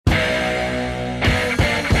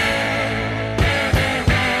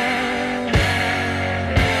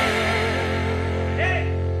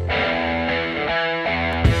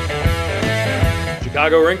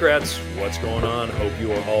Chicago Rinkrats, what's going on? Hope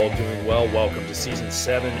you are all doing well. Welcome to Season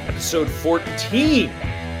 7, Episode 14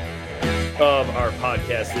 of our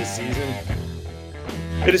podcast this season.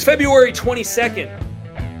 It is February 22nd,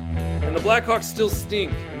 and the Blackhawks still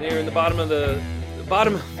stink. And they're in the bottom of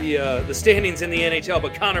the standings in the NHL,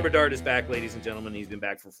 but Connor Bedard is back, ladies and gentlemen. He's been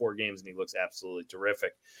back for 4 games, and he looks absolutely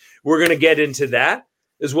terrific. We're going to get into that,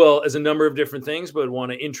 as well as a number of different things, but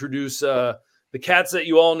want to introduce the cats that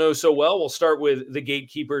you all know so well. We'll start with the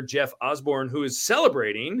gatekeeper, Jeff Osborne, who is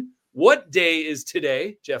celebrating. What day is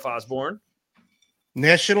today, Jeff Osborne?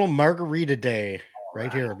 National Margarita Day.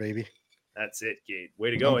 Right here, baby. That's it, Gate.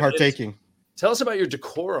 Way to go. I'm partaking. Tell us about your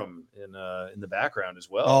decorum in the background as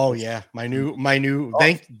well. Oh, yeah. My new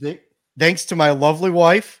thanks to my lovely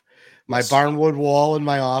wife, my barnwood wall in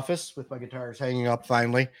my office with my guitars hanging up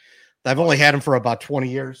finally. I've only had them for about 20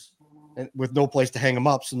 years. And with no place to hang them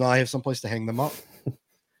up, so now I have some place to hang them up.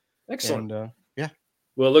 Excellent. And, yeah.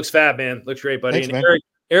 Well, it looks fab, man. Looks great, buddy. Thanks, and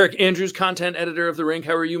Eric Andrews, content editor of The Rink.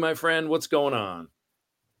 How are you, my friend? What's going on?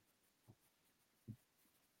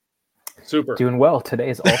 Super. Doing well. Today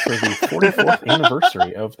is also the 44th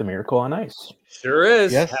anniversary of the Miracle on Ice. Sure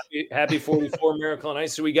is. Yes. Happy 44 Miracle on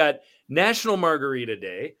Ice. So we got National Margarita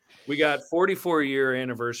Day. We got 44-year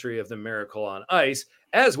anniversary of the Miracle on Ice,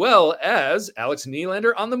 as well as Alex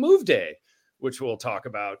Nylander on the Move Day, which we'll talk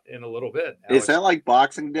about in a little bit. Is that like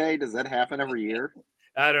Boxing Day? Does that happen every year?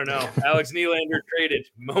 I don't know. Alex Nylander traded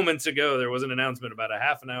moments ago. There was an announcement about a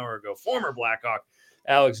half an hour ago. Former Blackhawk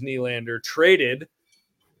Alex Nylander traded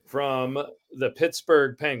from the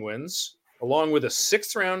Pittsburgh Penguins along with a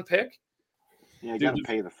 6th-round pick. Yeah, you got to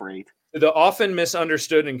pay the freight. The often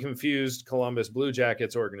misunderstood and confused Columbus Blue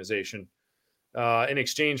Jackets organization in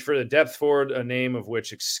exchange for the depth forward, a name of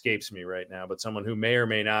which escapes me right now, but someone who may or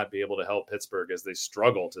may not be able to help Pittsburgh as they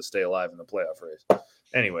struggle to stay alive in the playoff race.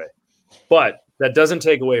 Anyway, but that doesn't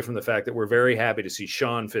take away from the fact that we're very happy to see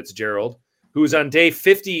Sean Fitzgerald, who is on day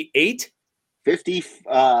 58. 53,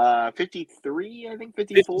 I think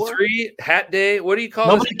 54. 53, hat day. What do you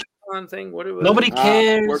call it? Thing. Nobody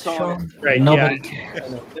cares. Right? Nobody cares.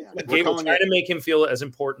 We're trying to make him feel as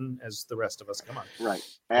important as the rest of us. Come on. Right.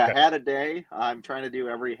 Okay. Hat a day. I'm trying to do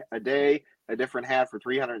a day a different hat for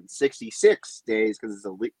 366 days because it's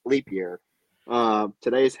a leap year.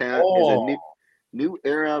 Today's hat is a new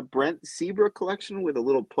era Brent Seabrook collection with a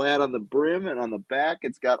little plaid on the brim, and on the back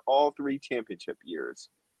it's got all 3 championship years.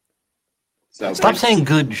 So Stop saying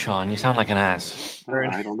good, Sean. You sound like an ass.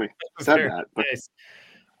 I don't think I said that. But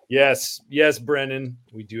Yes, Brennan.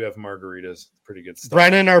 We do have margaritas. Pretty good stuff.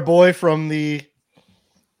 Brennan, our boy from the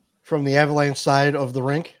Avalanche side of the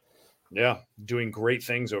rink. Yeah, doing great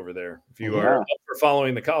things over there. If you are up for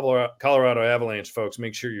following the Colorado Avalanche, folks,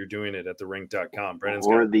 make sure you're doing it at therink.com. Brennan's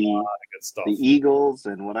got a lot of good stuff. The Eagles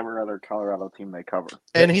and whatever other Colorado team they cover.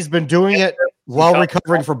 And he's been doing it while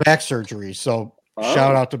recovering from back surgery. So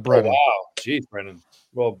shout out to Brennan. Oh, wow. Jeez, Brennan.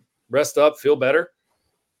 Well, rest up, feel better.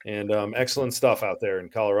 And excellent stuff out there in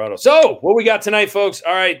Colorado. So, what we got tonight, folks?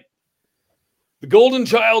 All right. The Golden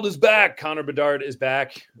Child is back. Connor Bedard is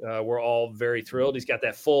back. We're all very thrilled. He's got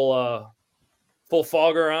that full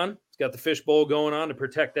fogger on. He's got the fishbowl going on to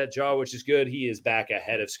protect that jaw, which is good. He is back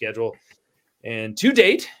ahead of schedule. And to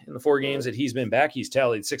date, in the 4 games that he's been back, he's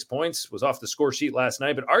tallied 6 points, was off the score sheet last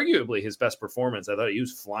night, but arguably his best performance. I thought he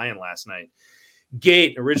was flying last night.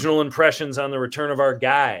 Gate, original impressions on the return of our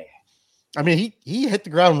guy. I mean, he hit the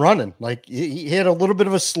ground running. Like he had a little bit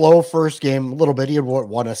of a slow first game, a little bit. He had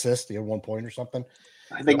 1 assist, he had 1 point or something.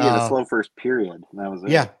 I think he had a slow first period. That was it.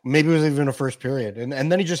 Yeah, maybe it was even a first period, and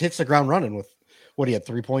then he just hits the ground running with what he had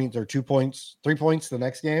 3 points or 2 points, 3 points the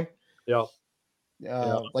next game. Yeah,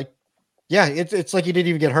 it's like he didn't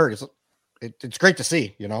even get hurt. It's great to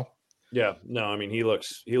see, you know. Yeah, no, I mean he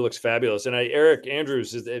looks fabulous, and Eric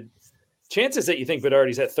Andrews is. Chances that you think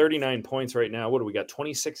Bedard, at 39 points right now. What do we got?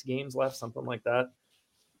 26 games left, something like that.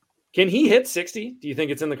 Can he hit 60? Do you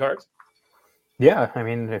think it's in the cards? Yeah, I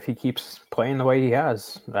mean, if he keeps playing the way he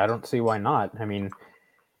has, I don't see why not. I mean,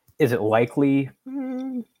 is it likely?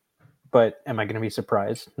 But am I going to be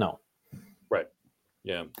surprised? No. Right.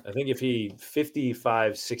 Yeah, I think if he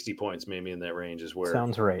 55, 60 points, maybe in that range is where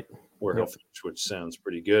sounds right. Where he'll finish, which sounds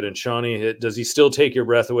pretty good. And Shawnee, does he still take your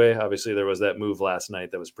breath away? Obviously, there was that move last night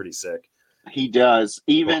that was pretty sick. He does.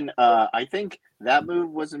 Even I think that move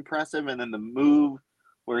was impressive, and then the move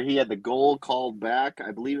where he had the goal called back,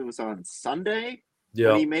 I believe it was on Sunday.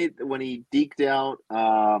 Yeah, when he deked out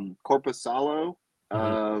Corpusalo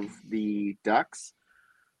of the Ducks.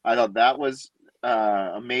 I thought that was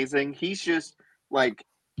amazing. He's just like,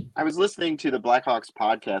 I was listening to the Blackhawks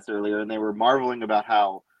podcast earlier, and they were marveling about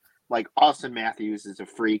how like Austin Matthews is a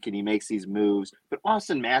freak and he makes these moves, but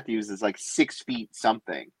Austin Matthews is like 6 feet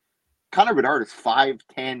something. Connor Bedard is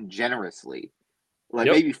 5'10" generously, like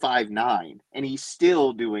maybe 5'9", and he's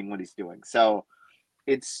still doing what he's doing. So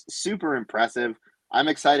it's super impressive. I'm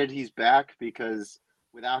excited he's back because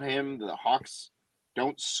without him, the Hawks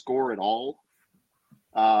don't score at all.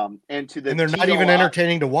 And they're not even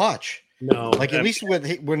entertaining to watch. No, like at least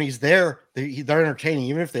when he's there, they're entertaining.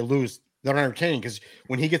 Even if they lose, they're entertaining because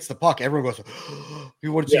when he gets the puck, everyone goes,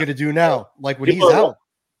 "What's he going to do now?" Like when he's out,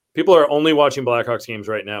 people are only watching Blackhawks games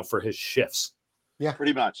right now for his shifts. Yeah,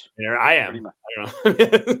 pretty much. And I am. Pretty much. I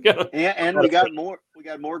don't know. and we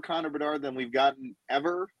got more Connor Bedard than we've gotten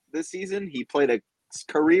ever this season. He played a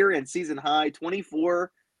career and season high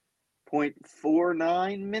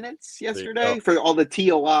 24.49 minutes yesterday for all the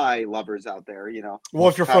TOI lovers out there. Well,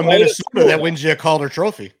 if you're from Minnesota, that wins you a Calder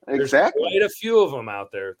Trophy. Exactly. There's quite a few of them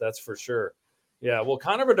out there. That's for sure. Yeah. Well,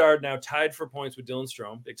 Connor Bedard now tied for points with Dylan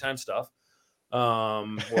Strome. Big time stuff. We're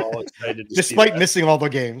all excited to despite missing all the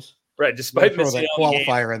games. Right, despite missing that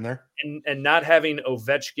qualifier in there and not having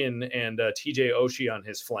Ovechkin and TJ Oshie on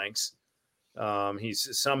his flanks,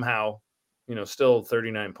 he's somehow, still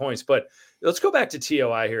 39 points. But let's go back to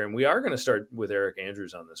TOI here, and we are going to start with Eric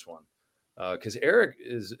Andrews on this one because Eric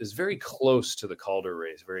is very close to the Calder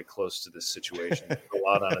race, very close to this situation. A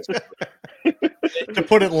lot on his to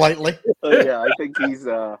put it lightly. Yeah, I think he's.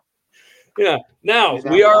 Yeah. Now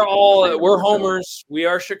we're homers. We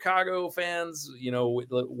are Chicago fans.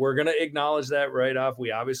 We're going to acknowledge that right off.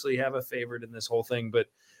 We obviously have a favorite in this whole thing, but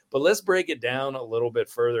let's break it down a little bit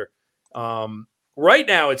further. Right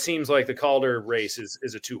now, it seems like the Calder race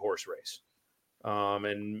is a 2-horse race.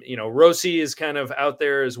 And Rossi is kind of out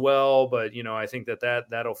there as well, but I think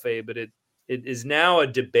that'll fade, but it is now a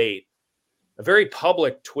debate, a very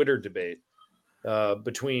public Twitter debate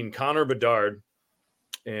between Connor Bedard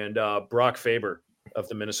and Brock Faber of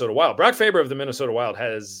the Minnesota Wild. Brock Faber of the Minnesota Wild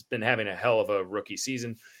has been having a hell of a rookie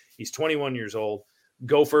season. He's 21 years old,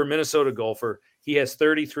 Minnesota Gopher. He has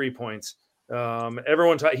 33 points.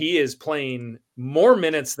 He is playing more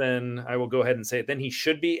minutes than, I will go ahead and say it, than he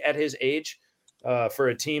should be at his age for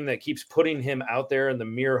a team that keeps putting him out there in the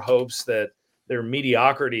mere hopes that their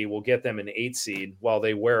mediocrity will get them an 8 seed while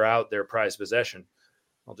they wear out their prized possession.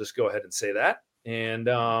 I'll just go ahead and say that. And,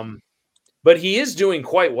 but he is doing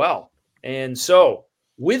quite well. And so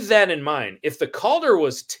with that in mind, if the Calder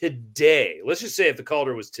was today, let's just say if the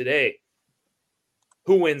Calder was today,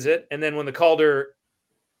 who wins it? And then when the Calder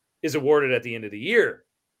is awarded at the end of the year,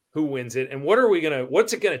 who wins it? And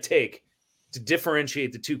what's it going to take to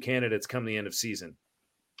differentiate the two candidates come the end of season?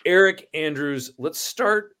 Eric Andrews, let's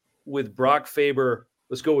start with Brock Faber.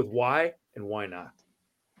 Let's go with why and why not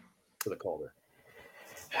for the Calder.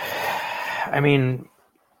 I mean,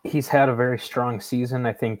 he's had a very strong season.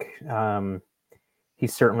 I think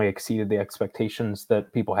he's certainly exceeded the expectations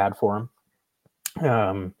that people had for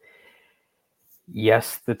him.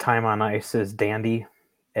 Yes, the time on ice is dandy.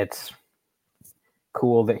 It's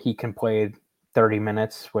cool that he can play 30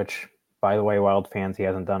 minutes, which, by the way, Wild fans, he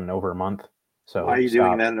hasn't done in over a month. So why are you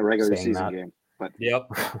doing that in a regular season game? But yep.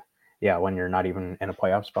 Yeah, when you're not even in a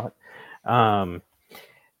playoff spot.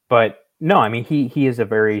 But no, I mean, he is a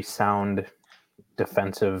very sound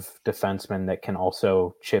defensive defenseman that can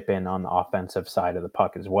also chip in on the offensive side of the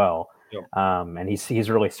puck as well. Yep. And he's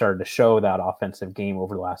really started to show that offensive game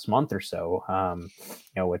over the last month or so,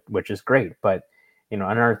 which is great. But,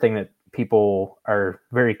 another thing that people are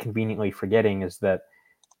very conveniently forgetting is that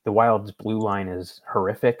the Wild's blue line is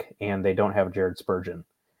horrific and they don't have Jared Spurgeon.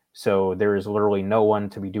 So there is literally no one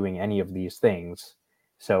to be doing any of these things.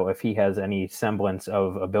 So if he has any semblance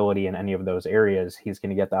of ability in any of those areas, he's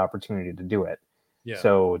going to get the opportunity to do it. Yeah.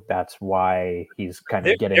 So that's why he's kind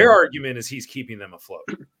of getting. Their argument is he's keeping them afloat,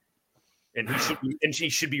 and he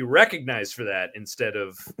should be recognized for that instead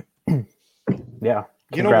of. Yeah.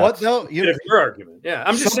 You know what though? Your argument. Yeah,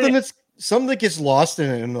 I'm just saying. Something that gets lost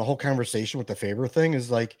in the whole conversation with the Faber thing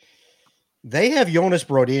is like they have Jonas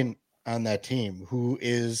Brodin on that team, who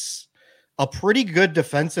is a pretty good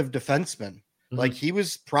defensive defenseman. Mm-hmm. Like he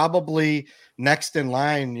was probably next in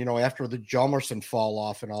line, after the Hjalmarsson fall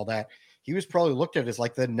off and all that. He was probably looked at as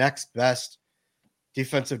like the next best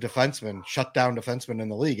defensive defenseman, shutdown defenseman in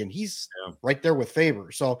the league. And he's right there with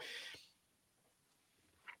Faber. So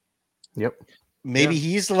yep. Maybe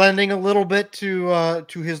he's lending a little bit to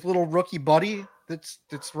his little rookie buddy that's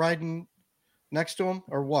riding next to him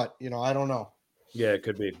or what, I don't know. Yeah, it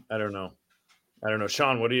could be. I don't know.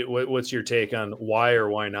 Sean, what's your take on why or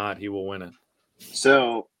why not he will win it?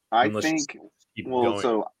 So I think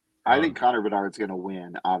Connor Bedard's going to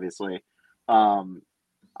win, obviously.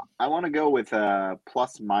 I want to go with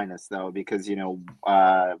plus minus though, because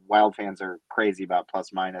Wild fans are crazy about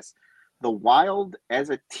plus minus. The Wild as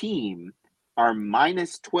a team are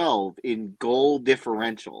minus 12 in goal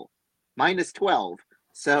differential, minus 12.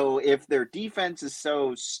 So if their defense is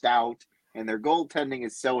so stout and their goaltending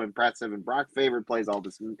is so impressive, and Brock Faber plays all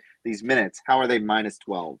these minutes, how are they minus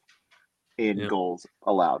 12 in goals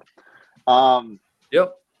allowed?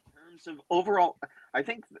 Yep. In terms of overall, I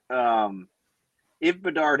think if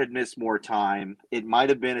Bedard had missed more time, it might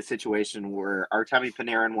have been a situation where Artemi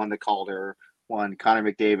Panarin won the Calder when Connor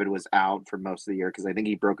McDavid was out for most of the year, because I think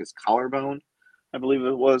he broke his collarbone. I believe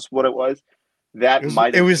it was what it was.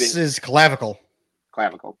 It was his clavicle.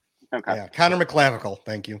 Clavicle. Okay. Yeah, Connor McClavicle.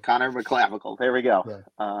 Thank you. Connor McClavicle. There we go. Yeah.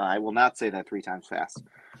 I will not say that 3 times fast.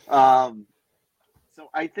 So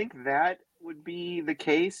I think that would be the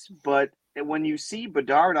case, but when you see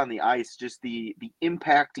Bedard on the ice, just the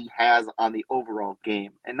impact he has on the overall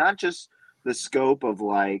game, and not just the scope of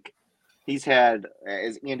like he's had,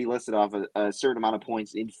 as Andy listed off, a certain amount of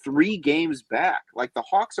points in 3 games back. Like the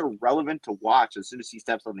Hawks are relevant to watch as soon as he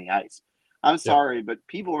steps on the ice. I'm sorry, but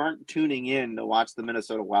people aren't tuning in to watch the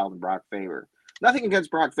Minnesota Wild and Brock Faber. Nothing against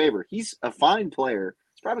Brock Faber. He's a fine player.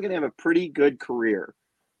 He's probably going to have a pretty good career.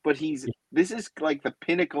 But this is like the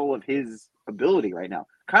pinnacle of his ability right now.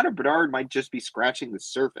 Connor Bedard might just be scratching the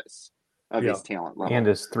surface of his talent level. And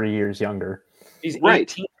is 3 years younger. He's right.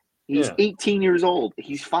 18. He's 18 years old.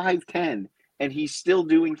 He's 5'10", and he's still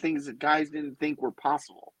doing things that guys didn't think were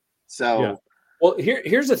possible. So, well,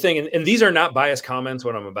 here's the thing, and these are not biased comments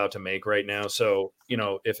what I'm about to make right now. So,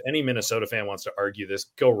 if any Minnesota fan wants to argue this,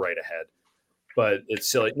 go right ahead. But it's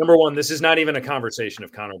silly. Number one, this is not even a conversation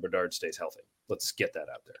if Connor Bedard stays healthy. Let's get that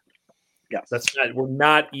out there. Yes. We're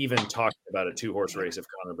not even talking about a 2-horse race if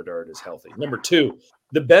Connor Bedard is healthy. Number two,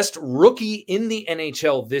 the best rookie in the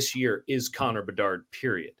NHL this year is Connor Bedard,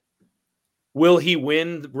 period. Will he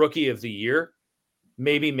win the Rookie of the Year?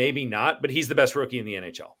 Maybe, maybe not, but he's the best rookie in the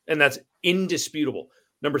NHL, and that's indisputable.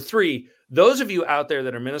 Number three, those of you out there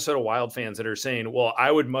that are Minnesota Wild fans that are saying, well,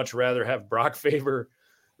 I would much rather have Brock Faber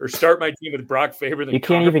or start my team with Brock Faber than you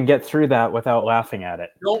can't even get through that without laughing at it.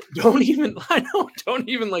 Don't even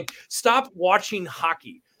stop watching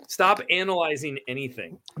hockey. Stop analyzing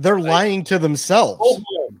anything. They're lying to themselves.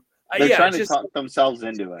 They're trying to talk themselves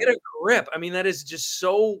into it. Get a grip. I mean, that is just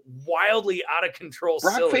so wildly out of control.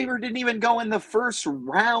 Brock Faber didn't even go in the first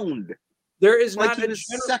round. There is not a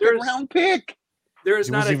second-round pick. He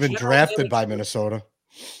wasn't even drafted by Minnesota.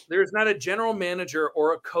 There is not a general manager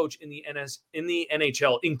or a coach in the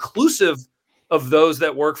NHL, inclusive of those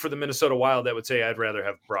that work for the Minnesota Wild, that would say I'd rather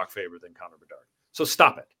have Brock Faber than Connor Bedard. So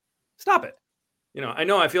stop it. Stop it.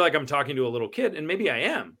 I feel like I'm talking to a little kid, and maybe I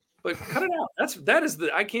am, but cut it out.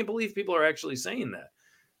 I can't believe people are actually saying that.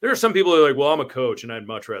 There are some people who are like, well, I'm a coach, and I'd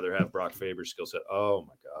much rather have Brock Faber's skill set. Oh,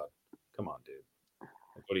 my God. Come on, dude.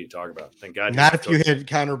 What are you talking about? Thank God. Not if you had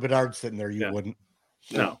Connor Bedard sitting there, you wouldn't.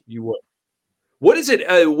 No, you wouldn't. What is it?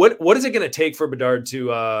 What is it going to take for Bedard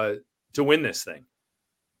to win this thing?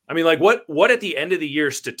 I mean, like what at the end of the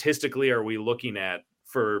year statistically are we looking at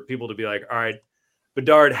for people to be like, all right,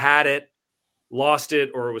 Bedard had it, lost it,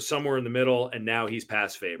 or it was somewhere in the middle, and now he's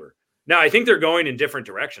past Faber. Now I think they're going in different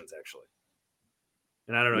directions actually,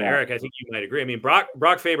 and I don't know, Eric. I think you might agree. I mean,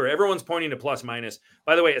 Brock Faber. Everyone's pointing to plus minus.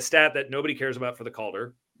 By the way, a stat that nobody cares about for the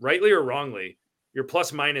Calder, rightly or wrongly, your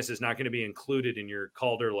plus minus is not going to be included in your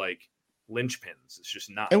Calder like linchpins. It's just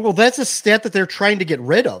not. And well, that's a stat that they're trying to get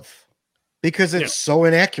rid of because it's so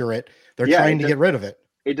inaccurate. They're trying to get rid of it.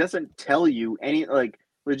 It doesn't tell you any, like,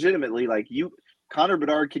 legitimately, like Connor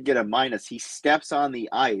Bedard could get a minus. He steps on the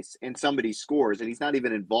ice and somebody scores and he's not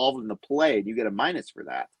even involved in the play. And you get a minus for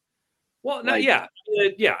that. Well, no, yeah.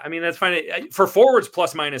 I mean, that's fine. For forwards,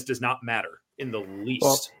 plus minus does not matter in the least.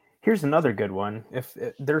 Well, here's another good one. If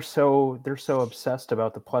they're so obsessed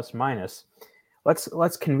about the plus minus,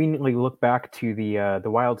 let's conveniently look back to the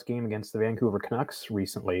Wild's game against the Vancouver Canucks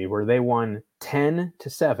recently, where they won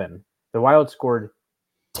 10-7. The Wild scored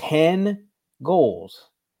 10 goals,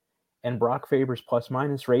 and Brock Faber's plus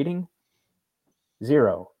minus rating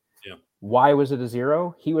 0. Yeah. Why was it a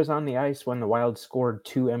 0? He was on the ice when the Wild scored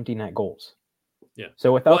 2 empty net goals. Yeah.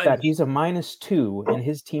 So without that, he's a -2, and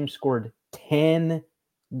his team scored 10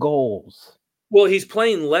 goals. Well, he's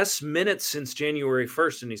playing less minutes since January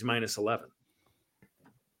 1st, and he's -11.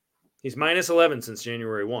 He's -11 since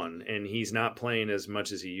January 1, and he's not playing as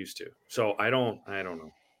much as he used to. So I don't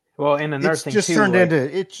know. Well, and another thing just too,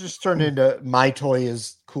 it's just turned into my toy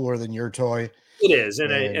is cooler than your toy. It is,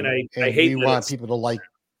 and I hate. We want people to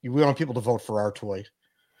we want people to vote for our toy.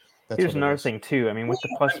 Here's another thing too. I mean, with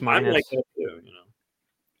the plus minus, like that too,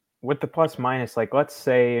 with the plus minus, like let's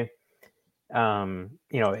say,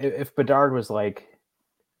 if Bedard was like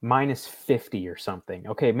minus 50 or something,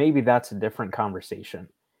 okay, maybe that's a different conversation.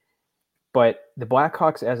 But the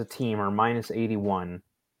Blackhawks as a team are minus 81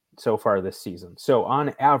 so far this season. So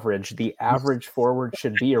on average, the average forward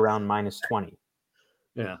should be around minus 20.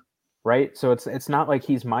 Yeah. Right? So it's not like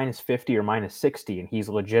he's minus 50 or minus 60 and he's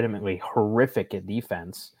legitimately horrific at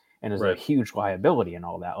defense and is a huge liability and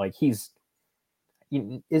all that. Like is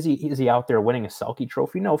he out there winning a Selke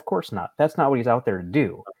trophy? No, of course not. That's not what he's out there to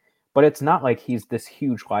do. But it's not like he's this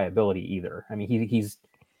huge liability either. I mean, he's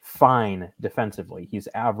fine defensively. He's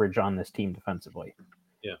average on this team defensively.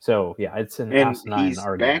 Yeah. So yeah, it's an and asinine he's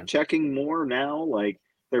argument. back checking more now. Like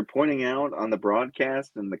they're pointing out on the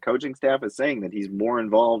broadcast, and the coaching staff is saying that he's more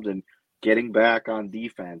involved in getting back on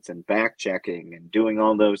defense and back checking and doing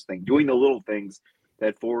all those things, doing the little things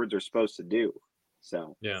that forwards are supposed to do.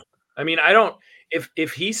 So yeah, I mean, I don't.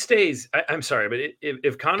 If he stays, I'm sorry, but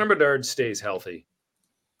if Connor Bedard stays healthy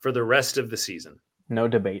for the rest of the season, no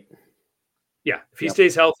debate. Yeah, if he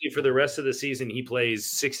stays healthy for the rest of the season, he plays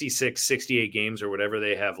 66, 68 games or whatever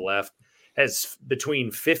they have left, has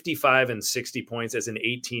between 55 and 60 points as an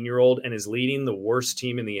 18-year-old, and is leading the worst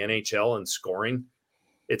team in the NHL in scoring.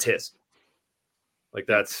 It's his. Like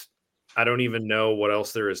I don't even know what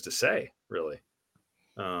else there is to say, really.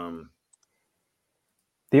 The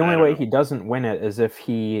only way he doesn't win it is if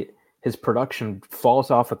his production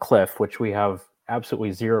falls off a cliff, which we have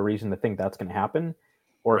absolutely zero reason to think that's going to happen,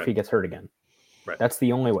 or if he gets hurt again. Right. That's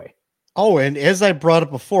the only way. Oh, and as I brought up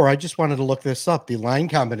before, I just wanted to look this up. The line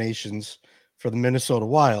combinations for the Minnesota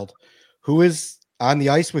Wild. Who is on the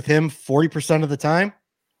ice with him 40% of the time?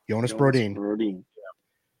 Jonas Brodin.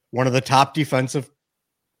 One of the top defensemen,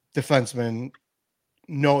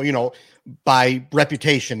 by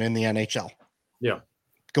reputation in the NHL. Yeah.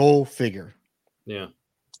 Go figure. Yeah.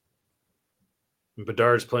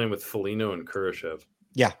 Bedard's playing with Foligno and Kurashev.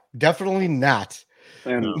 Yeah, definitely not.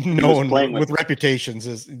 And no one with reputations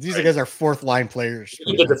these guys are fourth line players.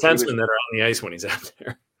 The defensemen that are on the ice when he's out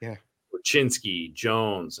there. Yeah. Wachinski,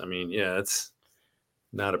 Jones. I mean, yeah, it's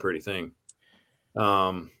not a pretty thing.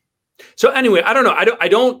 So anyway, I don't know. I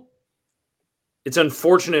don't. It's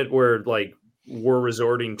unfortunate where we're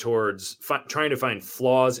resorting towards trying to find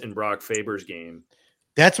flaws in Brock Faber's game.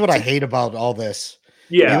 That's what I hate about all this.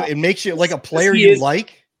 Yeah, it makes you like a player you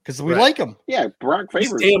like because we like him. Yeah, Brock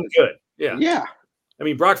Faber's damn good. Yeah, yeah. I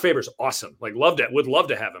mean, Brock Faber's awesome. Would love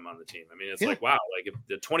to have him on the team. I mean, it's wow. Like if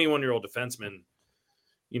the 21-year-old defenseman,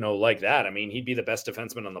 like that. I mean, he'd be the best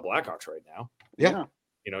defenseman on the Blackhawks right now. Yeah.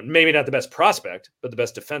 Maybe not the best prospect, but the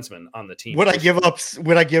best defenseman on the team. Would I give up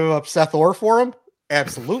Seth Orr for him?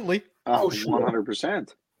 Absolutely. Oh,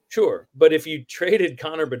 100%. Sure. But if you traded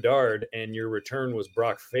Connor Bedard and your return was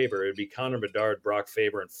Brock Faber, it'd be Connor Bedard, Brock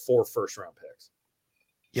Faber, and 4 first-round picks.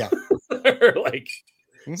 Yeah.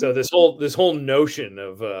 So this whole notion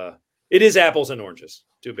of it is apples and oranges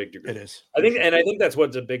to a big degree. It is. I think that's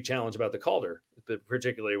what's a big challenge about the Calder,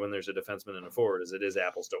 particularly when there's a defenseman and a forward, is it is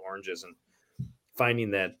apples to oranges and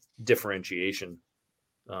finding that differentiation.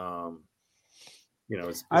 I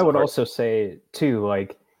would also say too,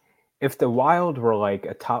 like if the Wild were like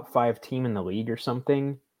a top 5 team in the league or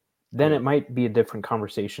something, then it might be a different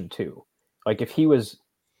conversation too. Like if he was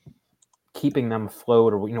keeping them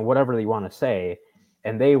afloat or whatever they want to say,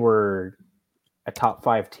 and they were a top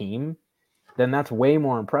 5 team, then that's way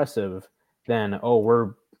more impressive than,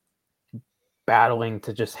 we're battling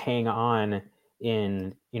to just hang on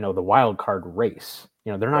in, the wild card race.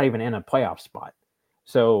 They're not even in a playoff spot.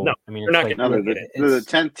 So, no, I mean, they're the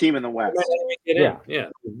 10th team in the West. Yeah.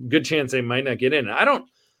 Good chance they might not get in.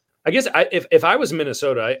 If I was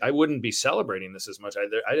Minnesota, I wouldn't be celebrating this as much.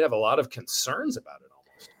 I'd have a lot of concerns about it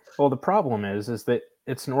almost. Well, the problem is that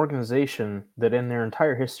it's an organization that in their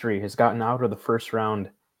entire history has gotten out of the first round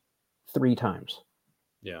 3 times.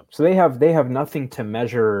 Yeah. So they have nothing to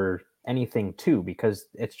measure anything to because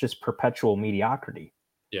it's just perpetual mediocrity.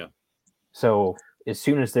 Yeah. So as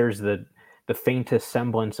soon as there's the faintest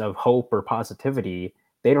semblance of hope or positivity,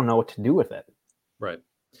 they don't know what to do with it. Right.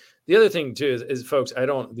 The other thing too is folks,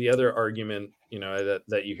 the other argument,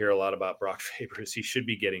 that you hear a lot about Brock Faber is he should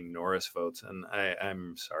be getting Norris votes. And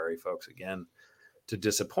I'm sorry, folks, again, to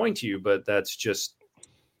disappoint you, but that's just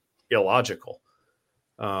illogical.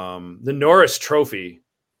 The Norris Trophy,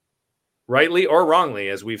 rightly or wrongly,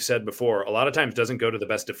 as we've said before, a lot of times doesn't go to the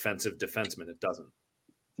best defensive defenseman. It doesn't.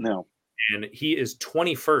 No. And he is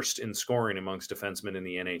 21st in scoring amongst defensemen in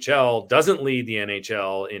the NHL, doesn't lead the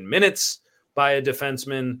NHL in minutes by a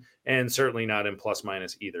defenseman, and certainly not in plus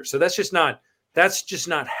minus either. So that's just not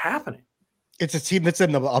happening. It's a team that's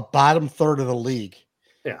in a bottom third of the league.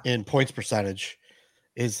 in points percentage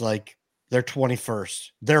is like they're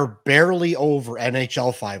 21st. They're barely over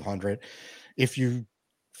NHL 500. If you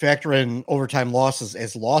factor in overtime losses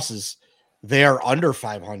as losses, they are under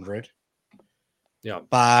 500. Yeah,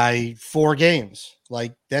 by 4 games.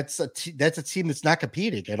 Like that's a team that's not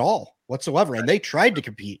competing at all whatsoever. And they tried to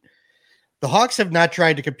compete. The Hawks have not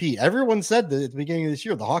tried to compete. Everyone said that at the beginning of this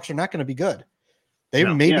year, the Hawks are not going to be good. They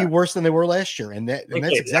may be worse than they were last year. And that's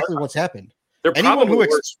exactly what's happened. They're probably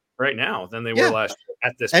worse right now than they were last year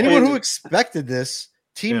at this point. Anyone who expected this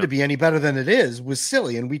team to be any better than it is was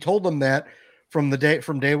silly. And we told them that from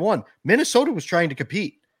day one. Minnesota was trying to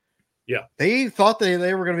compete. Yeah, they thought they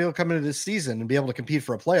were going to be able to come into this season and be able to compete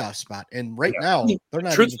for a playoff spot, and right now they're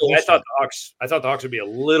not. Truthfully, I thought the Hawks would be a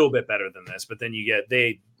little bit better than this, but then you get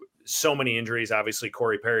so many injuries. Obviously,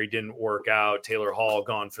 Corey Perry didn't work out. Taylor Hall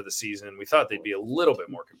gone for the season. We thought they'd be a little bit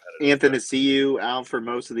more competitive. Anthony CU out for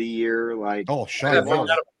most of the year. Like, Sean,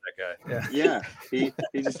 that guy. Yeah, he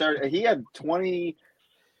just started. He had 20.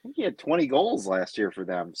 I think he had 20 goals last year for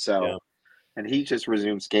them. So, and he just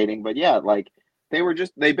resumed skating. But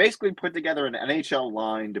they basically put together an NHL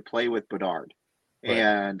line to play with Bedard,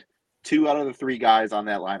 and 2 out of the 3 guys on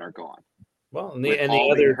that line are gone. Well, the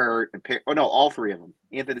other hurt, and all 3 of them,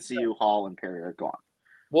 Anthony CU, Hall, and Perry are gone.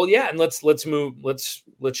 Well, yeah, and let's move. Let's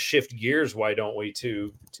shift gears. Why don't we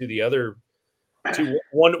to the other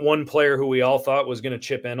one player who we all thought was going to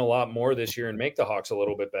chip in a lot more this year and make the Hawks a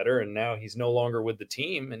little bit better, and now he's no longer with the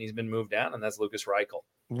team and he's been moved down, and that's Lukas Reichel.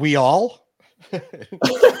 We all.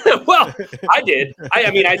 Well, I did.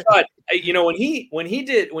 I thought,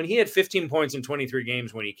 when he had 15 points in 23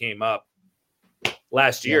 games when he came up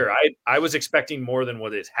last year, I was expecting more than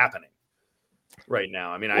what is happening right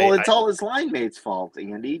now. It's all his line mates' fault,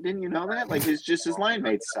 Andy. Didn't you know that? Like, it's just his line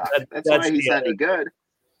mates' stuff. That's why he's not any good.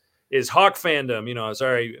 Is Hawk fandom,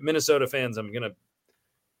 sorry, Minnesota fans, I'm going to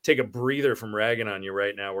take a breather from ragging on you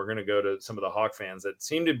right now. We're going to go to some of the Hawk fans that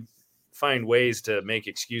seem to find ways to make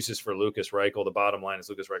excuses for Lukas Reichel. The bottom line is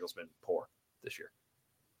Lukas Reichel's been poor this year.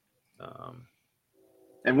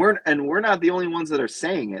 And we're not the only ones that are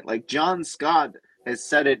saying it. Like, John Scott has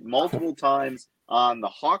said it multiple times on the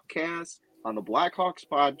Hawkcast, on the Blackhawks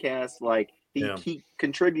podcast. Like, he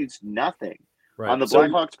contributes nothing. Right. On the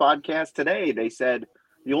Blackhawks podcast today, they said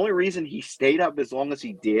the only reason he stayed up as long as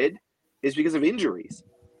he did is because of injuries.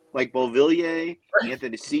 Like Beauvillier,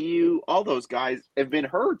 Anthony CU, all those guys have been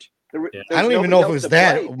hurt. I don't even know if it was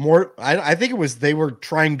that more. I think it was they were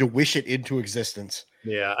trying to wish it into existence.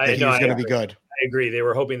 Yeah, he was going to be good. I agree. They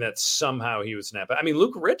were hoping that somehow he would snap.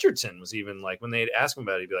 Luke Richardson was even like, when they'd ask him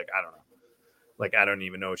about it, he'd be like, I don't know. Like, I don't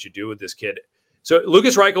even know what you do with this kid. So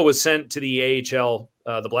Lukas Reichel was sent to the AHL,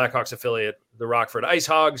 the Blackhawks affiliate, the Rockford Ice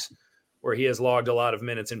Hogs, where he has logged a lot of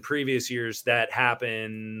minutes in previous years. That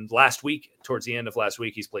happened last week. Towards the end of last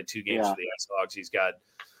week, he's played 2 games for the Ice Hogs. He's got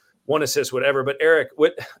 1 assist, whatever. But Eric,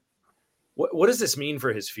 what does this mean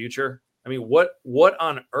for his future? What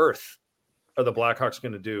on earth are the Blackhawks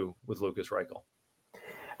going to do with Lukas Reichel?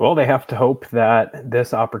 Well, they have to hope that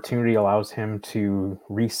this opportunity allows him to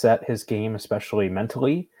reset his game, especially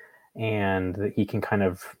mentally, and that he can kind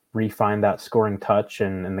of refine that scoring touch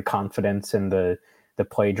and the confidence and the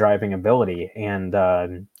play driving ability. And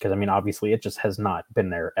because obviously it just has not been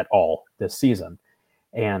there at all this season.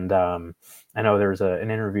 And I know there's an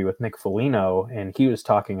interview with Nick Foligno, and he was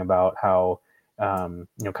talking about how kind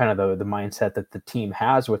of the mindset that the team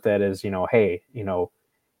has with it is, hey,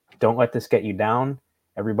 don't let this get you down.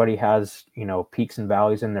 Everybody has, peaks and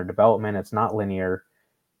valleys in their development. It's not linear.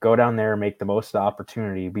 Go down there, make the most of the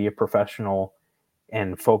opportunity, be a professional,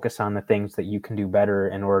 and focus on the things that you can do better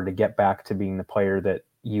in order to get back to being the player that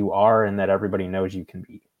you are and that everybody knows you can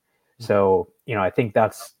be. Mm-hmm. So, I think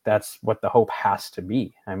that's what the hope has to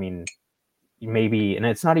be. Maybe, and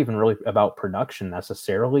it's not even really about production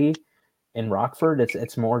necessarily in Rockford.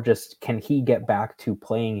 It's more just, can he get back to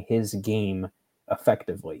playing his game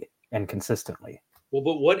effectively and consistently? Well,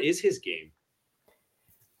 but what is his game?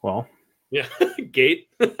 Well, yeah, Gate.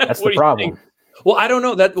 That's the problem. Well, I don't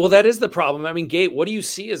know that. Well, that is the problem. Gate, what do you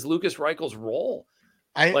see as Lukas Reichel's role?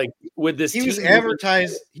 With this, he was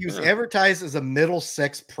advertised. He was advertised as a middle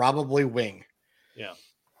 6, probably wing. Yeah,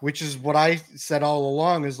 which is what I said all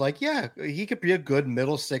along. Is like, yeah, he could be a good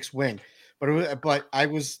middle 6 wing. But I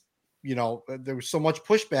was, there was so much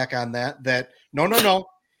pushback on that. No,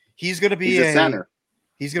 he's going to be a center.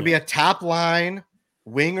 He's going to be a top line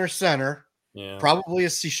wing or center. Yeah, probably he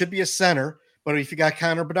should be a center. But if you got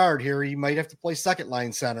Connor Bedard here, he might have to play second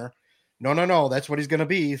line center. No. That's what he's going to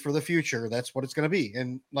be for the future. That's what it's going to be.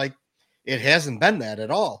 And it hasn't been that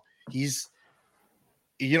at all. He's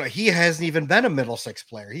he hasn't even been a middle six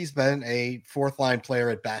player. He's been a fourth line player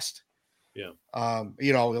at best. Yeah. A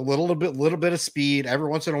little bit of speed. Every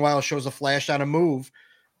once in a while shows a flash on a move,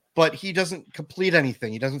 but he doesn't complete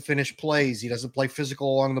anything. He doesn't finish plays. He doesn't play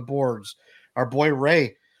physical along the boards. Our boy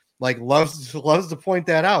Ray loves to point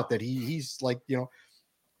that out, that he's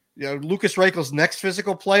Lucas Reichel's next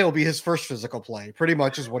physical play will be his first physical play. Pretty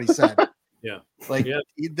much is what he said. Yeah.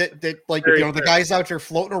 The guy's out there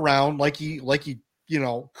floating around like he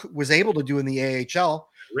was able to do in the AHL.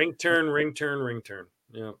 Ring turn.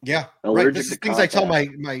 Yeah. Yeah. Right. This is things I tell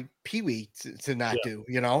my peewee to not do,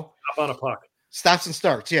 Hop on a puck. Stops and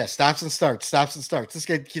starts. Yeah. Stops and starts. This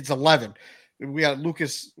kid's 11. We got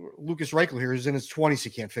Lucas Reichel here who's in his 20s. He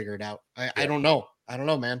can't figure it out. I don't know. I don't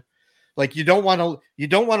know, man. Like you don't want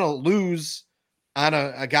to lose on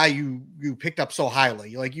a guy you picked up so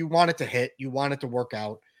highly. Like you want it to hit, you want it to work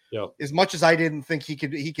out. Yeah. As much as I didn't think he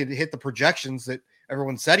could hit the projections that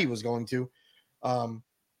everyone said he was going to.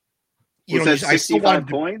 Was that 65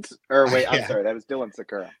 points? Or wait, I'm sorry, that was Dylan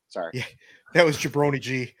Sakura. Sorry. Yeah, that was Jabroni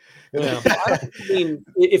G. Yeah. I mean,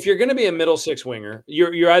 if you're going to be a middle six winger,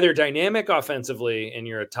 you're either dynamic offensively and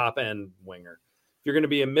you're a top end winger. If you're going to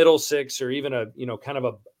be a middle six or even a kind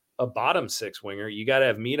of a bottom six winger, you got to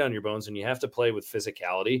have meat on your bones and you have to play with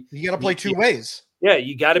physicality. You got to play two ways. Yeah,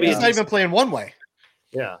 you got to be. He's not even playing one way.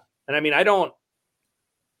 Yeah, and I mean,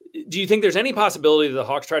 do you think there's any possibility the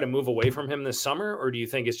Hawks try to move away from him this summer, or do you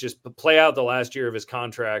think it's just play out the last year of his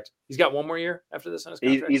contract? He's got one more year after this on his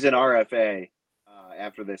contract. He's an RFA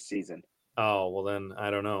after this season. Oh well, then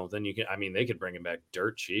I don't know. Then they could bring him back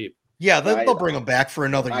dirt cheap. Yeah, they'll bring him back for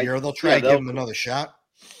another year. They'll try to give him another shot.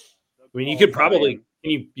 I mean, you could probably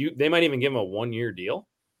they might even give him a 1-year deal,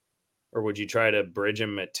 or would you try to bridge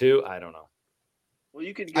him at 2? I don't know. Well,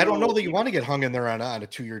 you could. I don't know that you want to get hung in there on a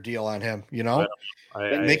 2-year deal on him.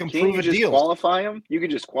 Make him prove a deal. Qualify him. You could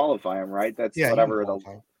just qualify him, right? That's whatever.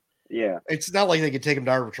 Yeah. It's not like they could take him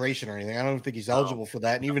to arbitration or anything. I don't think he's eligible for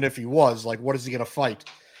that. And even if he was, what is he going to fight?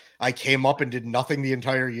 I came up and did nothing the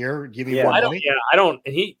entire year. Give me more money. I don't.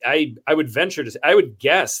 I would venture to. I would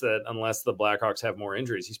guess that unless the Blackhawks have more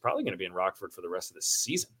injuries, he's probably going to be in Rockford for the rest of the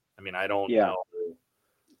season. I mean, I don't know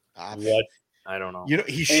what. I don't know.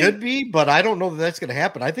 He should be, but I don't know that that's going to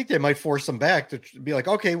happen. I think they might force him back to be like,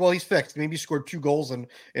 okay, well, he's fixed. Maybe he scored 2 goals in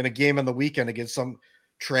a game on the weekend against some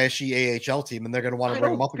trashy AHL team, and they're going to want to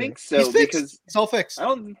bring him up again. I don't think so because it's all fixed. I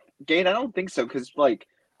don't think so because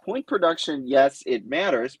point production, yes, it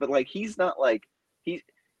matters, but he's not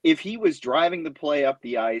if he was driving the play up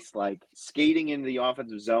the ice, skating into the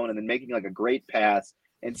offensive zone and then making a great pass,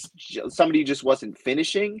 and somebody just wasn't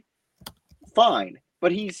finishing, fine.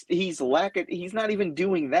 But he's not even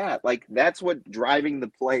doing that. That's what driving the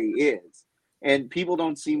play is. And people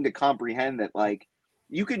don't seem to comprehend that,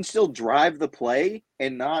 you can still drive the play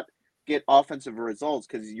and not get offensive results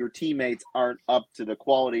because your teammates aren't up to the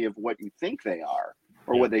quality of what you think they are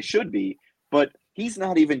or what they should be. But he's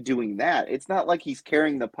not even doing that. It's not like he's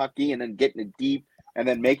carrying the puck in and then getting it deep and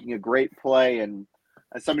then making a great play and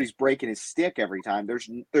somebody's breaking his stick every time.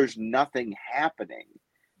 There's nothing happening.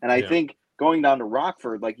 And I think going down to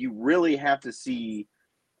Rockford, you really have to see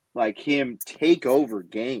him take over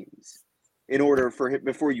games in order for him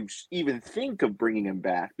before you even think of bringing him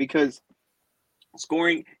back, because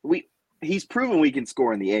scoring, he's proven we can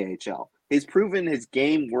score in the AHL. He's proven his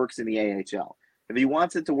game works in the AHL. If he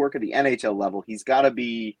wants it to work at the NHL level, he's got to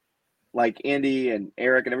be like Andy and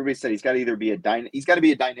Eric and everybody said. He's got to either be he's got to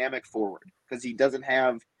be a dynamic forward because he doesn't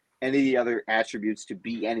have any of the other attributes to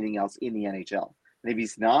be anything else in the NHL. And if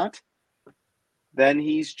he's not, then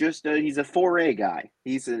he's just he's a 4A guy.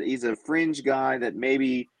 He's a fringe guy that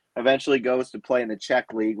maybe eventually goes to play in the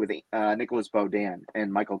Czech league with Nicholas Beaudin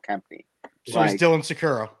and Michael Kempney. So he's Dylan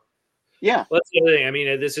Sakura. Yeah, well, that's the other thing. I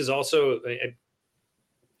mean, this is also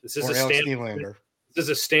this is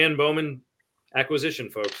a Stan Bowman acquisition,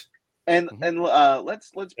 folks. And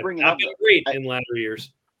let's bring it up. Great in latter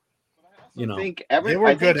years. They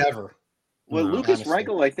were good ever. Well, Lucas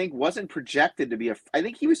Reichel, I think, wasn't projected to be I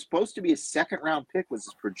think he was supposed to be a second-round pick was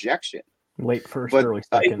his projection. Late first, early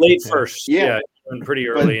second. Late first, yeah, pretty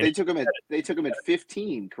early. But they took him at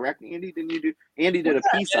 15, correct, Andy? Didn't you do? Andy did a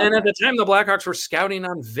piece on and at that. the time, the Blackhawks were scouting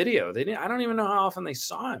on video. They didn't. I don't even know how often they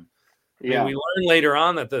saw him. I mean, we learned later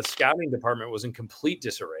on that the scouting department was in complete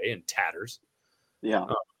disarray and tatters. Yeah,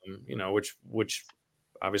 which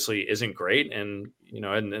obviously isn't great. And,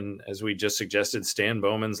 and as we just suggested, Stan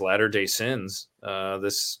Bowman's latter-day sins,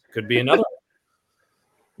 this could be another.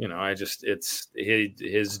 It's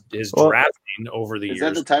his drafting over the years. Is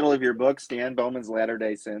that the title of your book, Stan Bowman's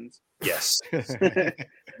Latter-day Sins? Yes.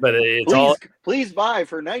 but it's please buy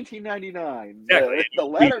for $19.99. Exactly. The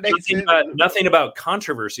letter nothing about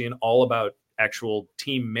controversy and all about actual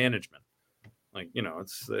team management. Like,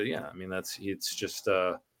 it's it's just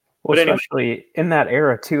well, especially in that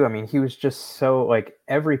era too. I mean, he was just so like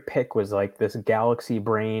every pick was like this galaxy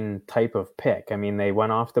brain type of pick. I mean, they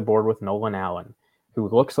went off the board with Nolan Allen, who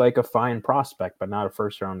looks like a fine prospect, but not a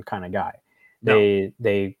first round kind of guy. No.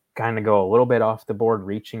 They kind of go a little bit off the board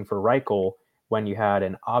reaching for Reichel when you had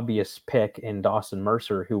an obvious pick in Dawson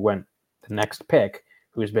Mercer, who went the next pick,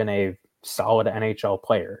 who's been a solid NHL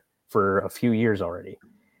player for a few years already.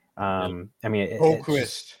 I mean,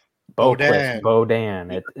 Boquist.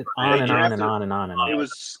 Bodan. It on and on and on and on and on. It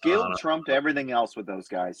was skill trumped everything else with those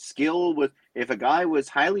guys. Skill was, if a guy was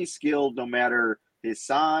highly skilled, no matter his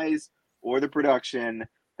size or the production,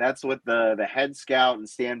 that's what the head scout and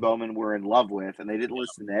Stan Bowman were in love with, and they didn't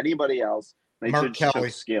listen to anybody else. They just took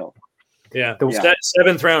skill. Yeah, that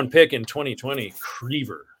 7th round pick in 2020,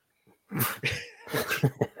 Creever.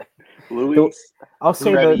 Louis, I'll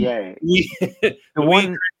say the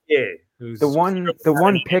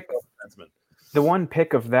one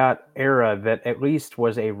pick of that era that at least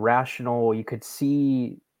was a rational, you could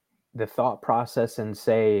see the thought process and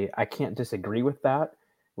say, I can't disagree with that,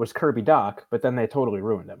 was Kirby Dach, but then they totally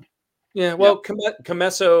ruined him. Yeah, well,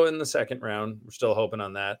 Comesso in the 2nd round. We're still hoping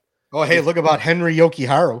on that. Oh, hey, look about Henry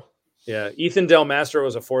Yokiharu. Yeah, Ethan Del Mastro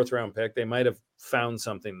was a 4th round pick. They might have found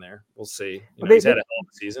something there. We'll see. He's had a hell of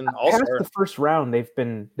a season. Past the 1st round,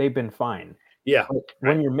 they've been fine. Yeah, but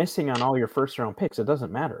when you're missing on all your 1st round picks, it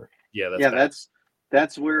doesn't matter. Yeah,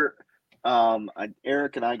 that's where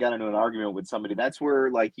Eric and I got into an argument with somebody. That's where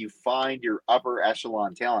like you find your upper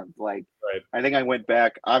echelon talent. Like, I think I went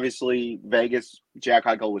back. Obviously, Vegas, Jack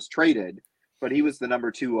Eichel was traded, but he was the number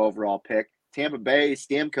 2 overall pick. Tampa Bay,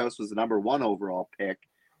 Stamkos was the number 1 overall pick.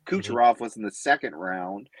 Kucherov was in the 2nd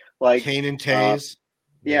round. Like Kane and Tays.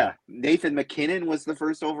 Nathan McKinnon was the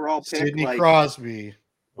 1st overall pick. Sidney Crosby.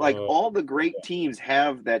 Like all the great teams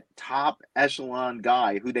have that top echelon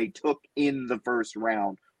guy who they took in the 1st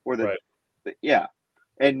round, or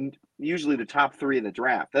and usually the top 3 in the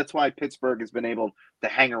draft. That's why Pittsburgh has been able to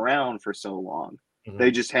hang around for so long. Mm-hmm. They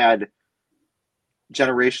just had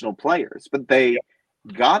generational players, but they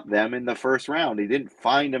got them in the 1st round. They didn't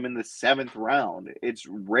find them in the 7th round. It's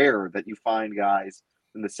rare that you find guys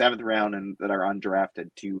in the 7th round and that are undrafted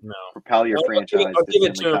to propel your franchise. I'll give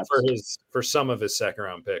it to him for some of his 2nd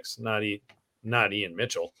round picks, not Ian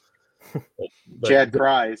Mitchell, but Chad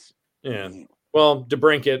Kreis. Yeah. Well,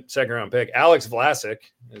 DeBrincat, 2nd round pick. Alex Vlasic,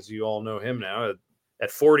 as you all know him now,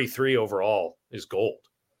 at 43 overall is gold.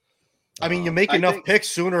 I mean, you make enough picks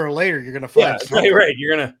sooner or later, you're going to find something. Right.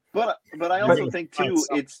 You're going to. But I also think too,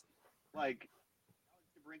 it's like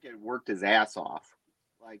Alex DeBrincat worked his ass off.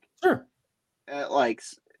 Like, sure. Like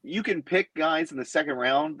you can pick guys in the 2nd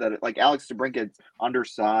round that like Alex DeBrincat's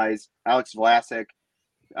undersized. Alex Vlasic,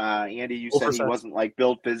 Andy, you said he wasn't like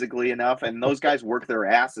built physically enough, and those guys worked their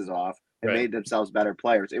asses off and made themselves better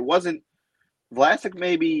players. It wasn't Vlasic,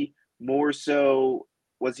 maybe more so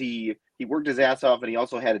was he worked his ass off and he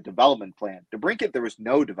also had a development plan. DeBrincat, there was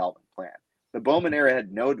no development plan. The Bowman era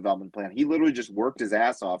had no development plan. He literally just worked his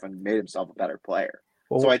ass off and made himself a better player.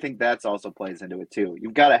 So I think that's also plays into it too.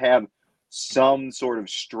 You've got to have some sort of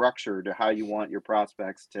structure to how you want your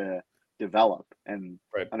prospects to develop, and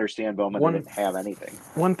understand Bowman didn't have anything.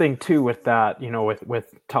 One thing too with that,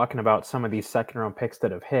 with talking about some of these 2nd round picks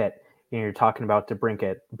that have hit, you're talking about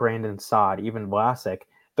DeBrincat, Brandon Saad, even Vlasic.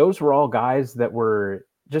 Those were all guys that were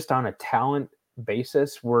just on a talent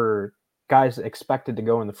basis were guys expected to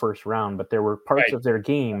go in the 1st round, but there were parts of their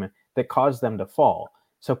game that caused them to fall.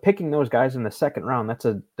 So picking those guys in the 2nd round, that's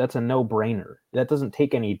a no-brainer. That doesn't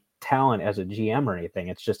take any talent as a GM or anything.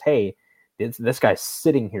 It's just, hey, this guy's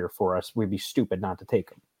sitting here for us. We'd be stupid not to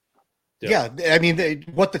take him. Yeah, I mean,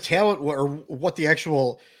 what the talent or what the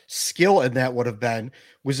actual skill in that would have been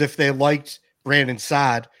was if they liked Brandon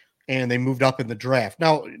Saad and they moved up in the draft.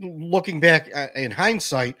 Now, looking back in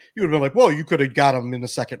hindsight, you would have been like, well, you could have got him in the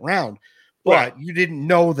 2nd round. But you didn't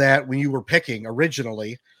know that when you were picking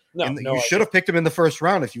originally. You should have picked him in the 1st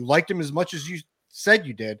round. If you liked him as much as you said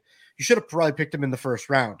you did, you should have probably picked him in the 1st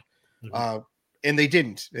round. Mm-hmm. And they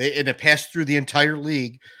didn't. And it passed through the entire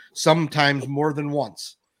league, sometimes more than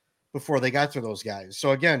once, before they got to those guys.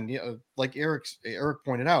 So again, like Eric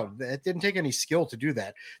pointed out, it didn't take any skill to do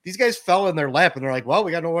that. These guys fell in their lap and they're like, well,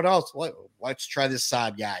 we got no one else. Let's try this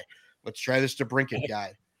Saad guy. Let's try this DeBrincat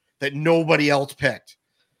guy that nobody else picked.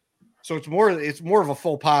 So it's more of a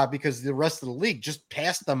faux pas because the rest of the league just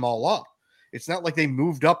passed them all up. It's not like they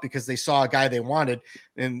moved up because they saw a guy they wanted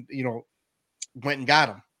and, went and got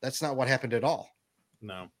him. That's not what happened at all.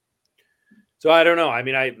 No. So I don't know. I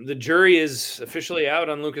mean, the jury is officially out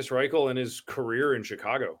on Lucas Reichel and his career in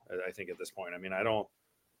Chicago. I think at this point. I mean, I don't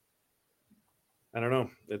know.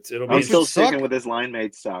 It'll be. I'm still suck. sticking with his line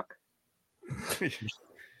mate suck.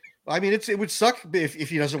 I mean, it would suck if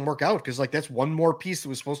he doesn't work out, because like that's one more piece that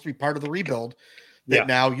was supposed to be part of the rebuild that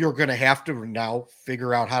now you're going to have to now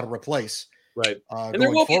figure out how to replace. Right. And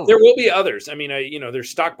there will be others. I mean, they're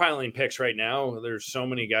stockpiling picks right now. There's so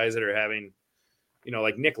many guys that are having,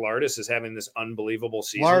 like Nick Lardis is having this unbelievable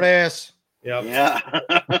season. Lardis. Yep. Yeah.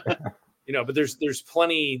 But there's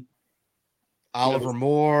plenty. Oliver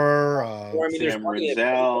Moore. Sam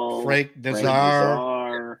Rizzo. Frank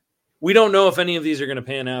Nazar. We don't know if any of these are going to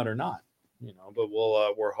pan out or not, but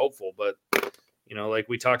we're hopeful. But, like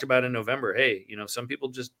we talked about in November, hey, some people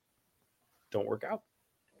just don't work out.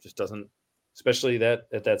 Just doesn't, especially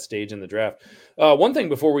at that stage in the draft. One thing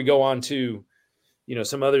before we go on to,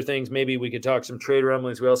 some other things, maybe we could talk some trade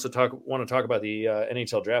rumblings. We also want to talk about the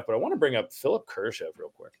NHL draft, but I want to bring up Philip Kurashev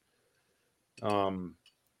real quick.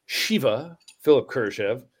 Philip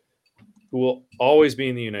Kurashev, who will always be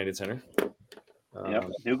in the United Center.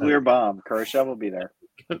 Nuclear bomb. Kurashev will be there.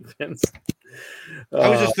 I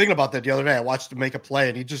was just thinking about that the other day. I watched him make a play,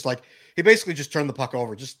 and he basically just turned the puck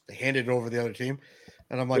over, just handed it over to the other team.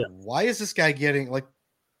 And I'm like, why is this guy getting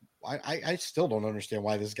I still don't understand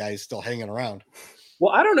why this guy is still hanging around.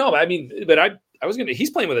 Well, I don't know. I mean, but he's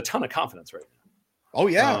playing with a ton of confidence right now. Oh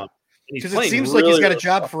yeah. Because it seems like he's got a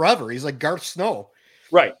job forever. He's like Garth Snow.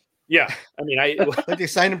 Right. Yeah. I mean, like they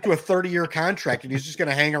signed him to a 30-year contract, and he's just going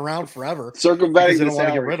to hang around forever. Circumventing the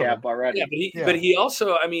salary cap already. Yeah, but he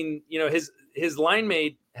also, I mean, his line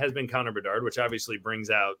mate has been Connor Bedard, which obviously brings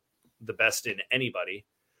out the best in anybody.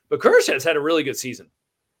 But Kurashev's had a really good season.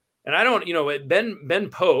 And I don't, Ben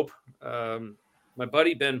Pope, my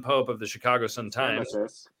buddy Ben Pope of the Chicago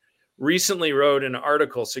Sun-Times, recently wrote an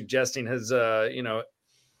article suggesting is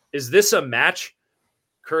this a match?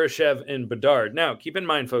 Kurashev and Bedard. Now, keep in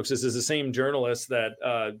mind, folks, this is the same journalist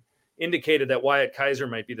that indicated that Wyatt Kaiser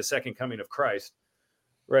might be the second coming of Christ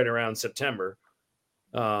right around September.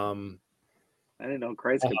 I didn't know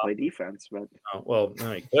Christ could play defense, but no,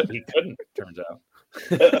 he couldn't. Turns out.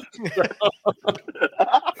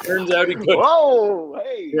 Turns out he couldn't. Whoa,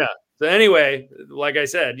 hey. Yeah. So anyway, like I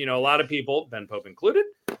said, a lot of people, Ben Pope included,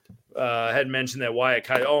 had mentioned that Wyatt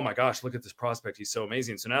Kaiser, oh my gosh, look at this prospect. He's so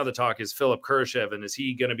amazing. So now the talk is Philip Kurashev, and is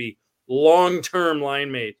he going to be long-term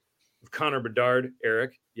line mate of Connor Bedard?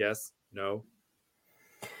 Eric, yes, no?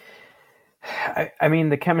 I mean,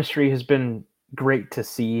 the chemistry has been great to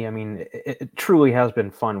see. I mean, it truly has been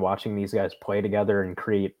fun watching these guys play together and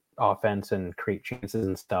create offense and create chances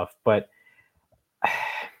and stuff. But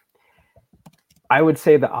I would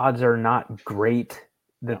say the odds are not great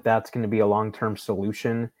that that's going to be a long-term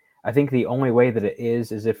solution. I think the only way that it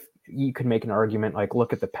is if you could make an argument, like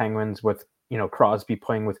look at the Penguins with, Crosby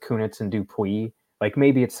playing with Kunitz and Dupuis, like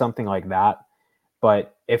maybe it's something like that.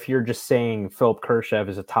 But if you're just saying Philip Kurashev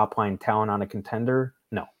is a top line talent on a contender,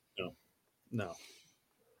 no.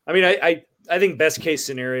 I mean, I think best case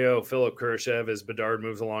scenario, Philip Kurashev, as Bedard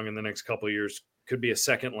moves along in the next couple of years, could be a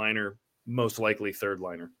second liner, most likely third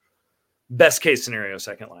liner. Best case scenario,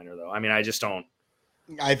 second liner, though. I mean, I just don't.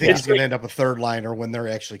 I think he's going to end up a third liner when they're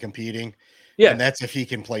actually competing. Yeah, and that's if he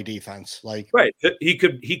can play defense. Right, he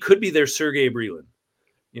could be their Sergei Brylin.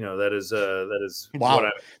 That is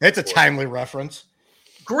wow. That's a timely reference.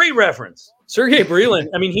 Great reference, Sergei Brylin.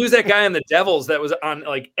 I mean, he was that guy on the Devils that was on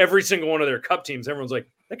like every single one of their cup teams. Everyone's like,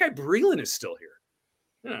 that guy Brylin is still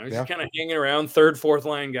here. He's kind of hanging around, third, fourth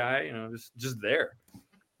line guy. Just there.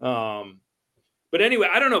 But anyway,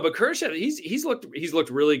 I don't know. But Kurashev, he's looked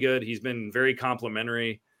really good. He's been very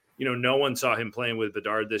complimentary. No one saw him playing with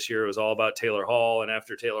Bedard this year. It was all about Taylor Hall. And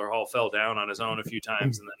after Taylor Hall fell down on his own a few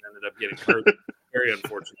times and then ended up getting hurt, very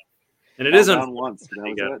unfortunate. And it isn't once.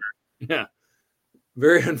 Yeah,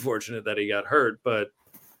 very unfortunate that he got hurt. But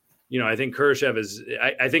I think Kurashev is.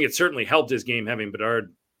 I think it certainly helped his game having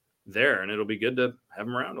Bedard there, and it'll be good to have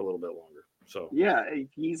him around a little bit longer. So yeah,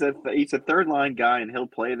 he's a third line guy, and he'll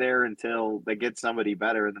play there until they get somebody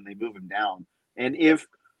better, and then they move him down. And if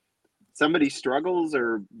somebody struggles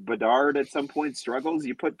or Bedard at some point struggles,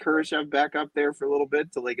 you put Kurashev back up there for a little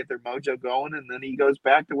bit till they get their mojo going, and then he goes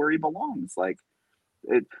back to where he belongs.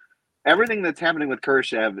 Everything that's happening with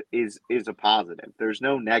Kurashev is a positive. There's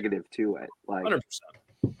no negative to it. 100%.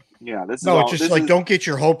 Yeah, don't get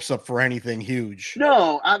your hopes up for anything huge.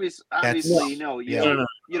 No, obviously, no. You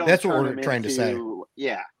don't. That's what we're trying to say.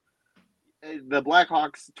 Yeah, the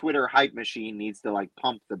Blackhawks Twitter hype machine needs to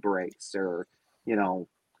pump the brakes, or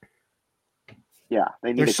Yeah,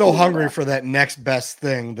 they're so hungry for that next best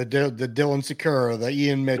thing. The Dylan Sakura, the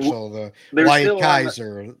Ian Mitchell, the Wyatt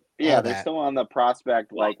Kaiser. They're still on the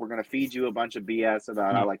prospect. Like, we're going to feed you a bunch of BS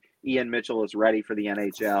about how like Ian Mitchell is ready for the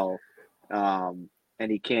NHL,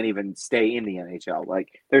 and he can't even stay in the NHL. Like,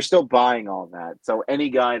 they're still buying all that. So any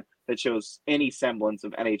guy that shows any semblance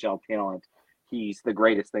of NHL talent, he's the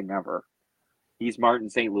greatest thing ever. He's Martin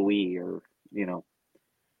St. Louis or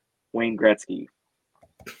Wayne Gretzky.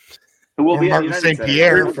 Who will or be Martin St.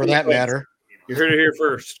 Pierre, for that matter. You heard it here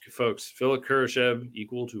first, folks. Philip Kurashev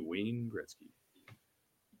equal to Wayne Gretzky.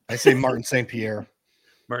 I say Martin St. Pierre.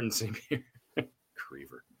 Martin St. Pierre.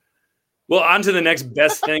 Creever. Well, on to the next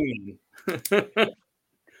best thing.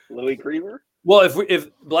 Louis Creever? Well, if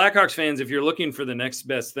Blackhawks fans, if you're looking for the next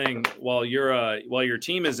best thing while your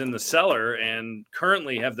team is in the cellar and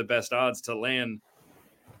currently have the best odds to land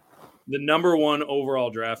the number 1 overall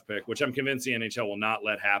draft pick, which I'm convinced the NHL will not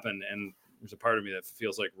let happen, and there's a part of me that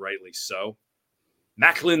feels like rightly so.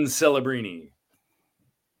 Macklin Celebrini.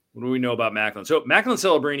 What do we know about Macklin? So Macklin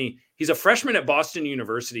Celebrini, he's a freshman at Boston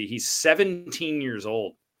University. He's 17 years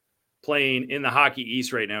old, playing in the Hockey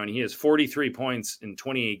East right now, and he has 43 points in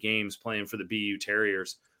 28 games playing for the BU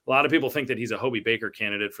Terriers. A lot of people think that he's a Hobie Baker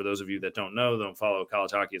candidate. For those of you that don't follow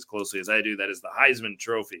college hockey as closely as I do, that is the Heisman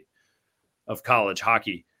Trophy of college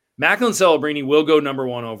hockey. Macklin Celebrini will go number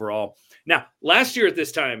 1 overall. Now, last year at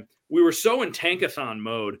this time, we were so in tankathon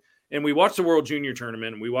mode, and we watched the World Junior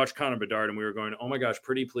Tournament, and we watched Connor Bedard, and we were going, oh my gosh,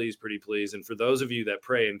 pretty please, pretty please. And for those of you that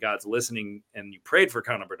pray and God's listening, and you prayed for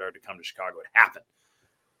Connor Bedard to come to Chicago, it happened.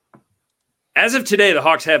 As of today, the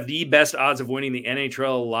Hawks have the best odds of winning the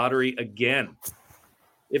NHL lottery again.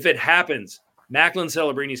 If it happens, Macklin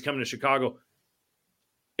Celebrini is coming to Chicago.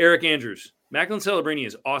 Eric Andrews, Macklin Celebrini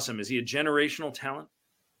is awesome. Is he a generational talent?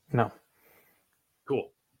 No.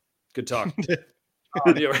 Cool. Good talk. He's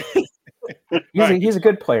a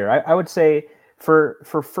good player. I would say for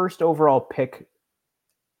first overall pick,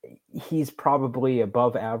 he's probably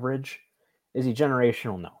above average. Is he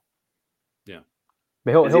generational? No. Yeah.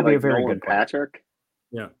 But he'll be a very good player. Patrick.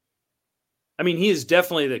 Yeah. I mean, he is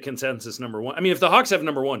definitely the consensus number 1. I mean, if the Hawks have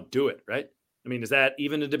number 1, do it, right? I mean, is that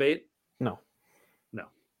even a debate? No.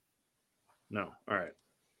 All right.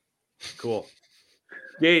 Cool.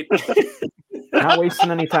 Gate. Not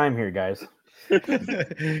wasting any time here, guys.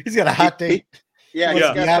 He's got a hot date. Yeah, he's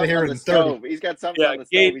got out of here on the stove. He's got something on the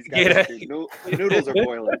stove. He's got noodles are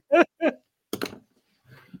boiling.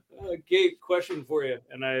 Gate, question for you,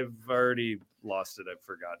 and I've already lost it. I've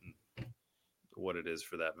forgotten what it is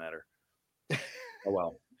for that matter. Oh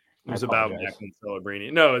well, it was about Macklin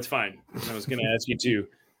Celebrini. No, it's fine. I was going to ask you to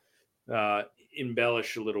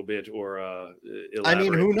embellish a little bit or elaborate. I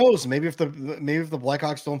mean, who knows? Maybe if the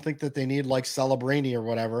Blackhawks don't think that they need like Celebrini or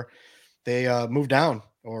whatever, they move down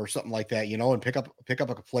or something like that, and pick up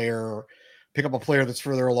a player that's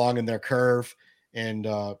further along in their curve, and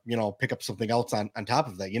pick up something else on top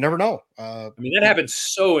of that. You never know. I mean, that happens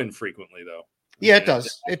so infrequently, though. Yeah, it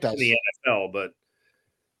does. It does in the NFL, but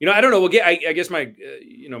I don't know. We'll I guess my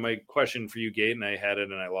my question for you, Gate, and I had it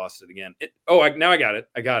and I lost it again. Now I got it.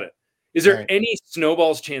 Is there any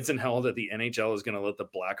snowball's chance in hell that the NHL is going to let the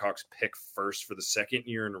Blackhawks pick first for the second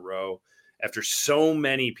year in a row after so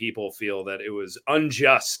many people feel that it was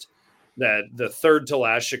unjust that the third to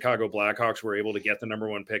last Chicago Blackhawks were able to get the number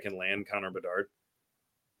 1 pick and land Connor Bedard?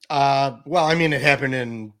 Well, I mean, it happened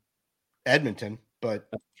in Edmonton, but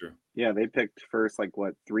that's true. Yeah, they picked first,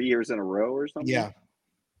 3 years in a row or something? Yeah.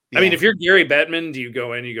 I mean, if you're Gary Bettman, do you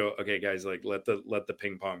go in? You go, okay, guys, let the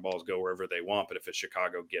ping pong balls go wherever they want. But if it's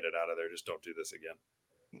Chicago, get it out of there. Just don't do this again.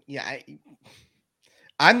 Yeah,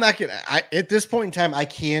 I'm not gonna. At this point in time, I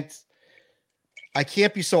can't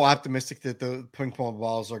be so optimistic that the ping pong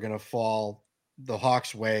balls are gonna fall the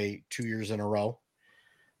Hawks' way 2 years in a row.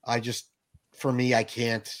 I can't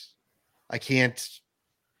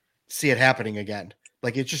see it happening again.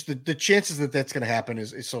 Like, it's just the chances that that's going to happen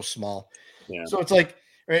is so small. Yeah. So it's like,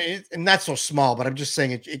 and not so small, but I'm just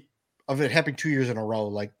saying it happening 2 years in a row.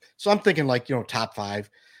 Like, so I'm thinking top 5. I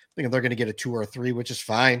think they're going to get a 2 or a 3, which is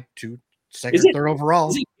fine. 2, second, third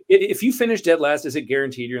overall. If you finish dead last, is it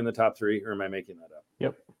guaranteed you're in the top 3, or am I making that up?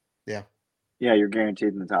 Yep. Yeah. Yeah, you're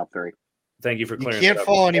guaranteed in the top 3. Thank you for clearing. You can't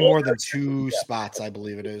fall any more than 2 spots, I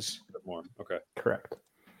believe it is. More. Okay. Correct.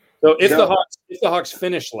 So if the Hawks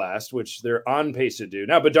finish last, which they're on pace to do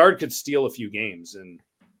now, Bedard could steal a few games, and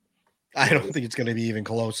I don't think it's going to be even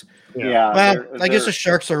close. Yeah. Well, I guess the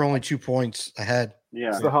Sharks are only 2 points ahead. Yeah.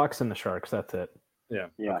 It's the Hawks and the Sharks. That's it. Yeah.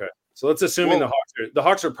 Yeah. Okay. So let's assume the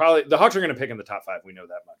Hawks are going to pick in the top 5. We know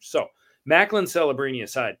that much. So Macklin Celebrini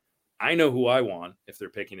aside, I know who I want if they're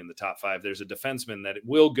picking in the top 5. There's a defenseman that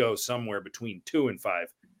will go somewhere between 2 and 5.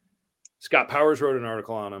 Scott Powers wrote an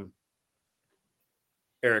article on him.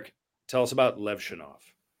 Eric, tell us about Levshunov.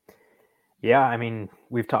 Yeah, I mean,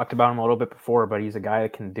 we've talked about him a little bit before, but he's a guy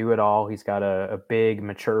that can do it all. He's got a big,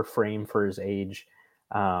 mature frame for his age.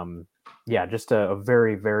 Just a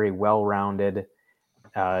very, very well-rounded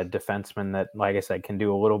defenseman that, like I said, can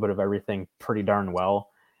do a little bit of everything pretty darn well.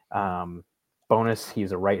 Bonus,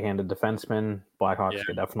 he's a right-handed defenseman. Blackhawks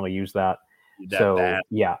could definitely use that.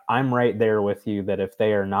 Yeah, I'm right there with you that if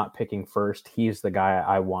they are not picking first, he's the guy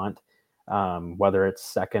I want. Whether it's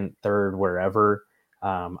second, third, wherever.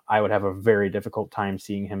 I would have a very difficult time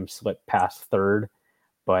seeing him slip past third,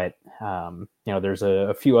 but there's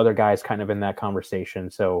a few other guys kind of in that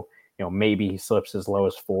conversation. So, maybe he slips as low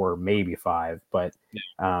as 4, maybe 5, but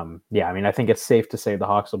I think it's safe to say the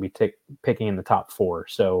Hawks will be picking in the top 4.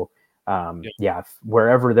 So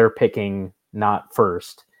wherever they're picking, not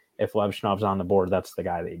first, if Levshunov's on the board, that's the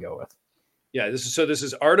guy that you go with. Yeah. This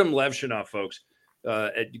is Artem Levshunov, folks,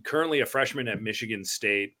 currently a freshman at Michigan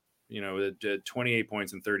State. 28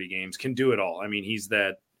 points in 30 games, can do it all. I mean, he's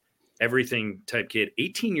that everything type kid,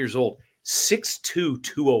 18 years old, 6'2",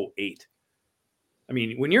 208. I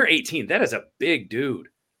mean, when you're 18, that is a big dude.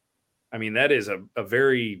 I mean, that is a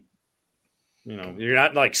very, you're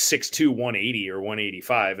not like 6'2", 180 or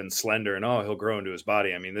 185 and slender and, he'll grow into his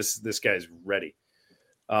body. I mean, this guy's ready.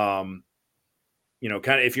 Kind of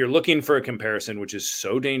if you're looking for a comparison, which is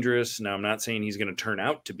so dangerous. Now, I'm not saying he's going to turn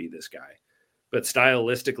out to be this guy, but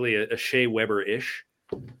stylistically a Shea Weber-ish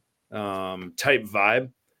type vibe.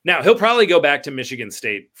 Now, he'll probably go back to Michigan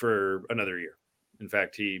State for another year. In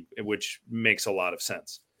fact, which makes a lot of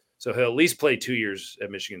sense. So he'll at least play 2 years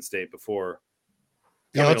at Michigan State before.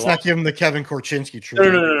 Yeah, let's not give him the Kevin Korchinski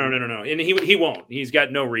treatment. No. And he won't. He's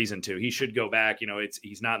got no reason to. He should go back.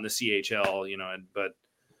 He's not in the CHL,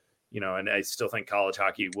 and I still think college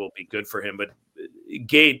hockey will be good for him. But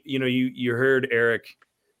Gate, you heard Eric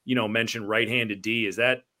mention right-handed D.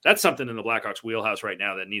 That's something in the Blackhawks wheelhouse right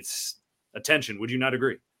now that needs attention. Would you not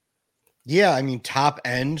agree? Yeah, I mean, top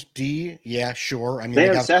end D. Yeah, sure. I mean, they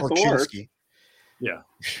got Seth Korchinski. Yeah.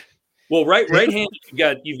 Well, right-handed,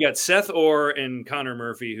 you've got Seth Orr and Connor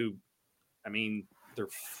Murphy, who, I mean, they're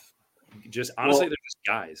just honestly they're just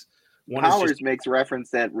guys. Powers makes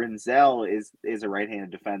reference that Rinzel is a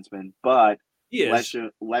right-handed defenseman, but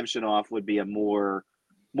Levshunov would be a more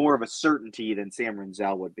of a certainty than Sam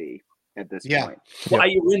Rinzel would be at this point. Well,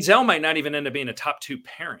 Rinzel might not even end up being a top 2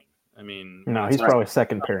 pairing. I mean, no, he's probably a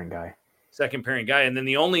second pairing guy. And then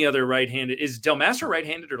the only other right-handed is Del Mastro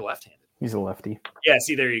right-handed or left-handed? He's a lefty. Yeah,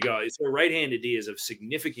 see, there you go. So right-handed D is of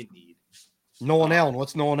significant need. Nolan Allen.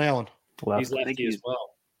 What's Nolan Allen? Left. He's lefty as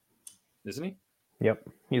well, isn't he? Yep,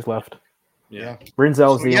 he's left. Yeah.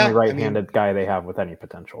 Rinzel's the only right-handed guy they have with any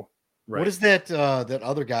potential. Right. What is that that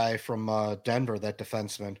other guy from Denver, that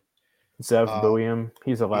defenseman? Zev Buium.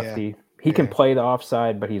 He's a lefty. Yeah. He can play the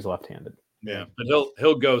offside, but he's left-handed. Yeah, but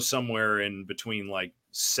he'll go somewhere in between like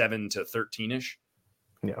 7 to 13-ish.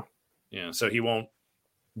 Yeah, so he won't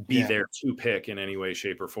be there to pick in any way,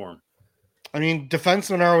 shape, or form. I mean,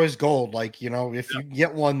 defensemen are always gold. Like, if you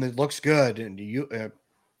get one that looks good, and you could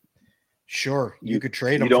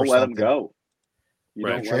trade him. You don't for let something. him go. You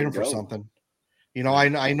don't trade him for something.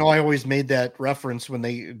 I know I always made that reference when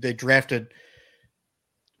they drafted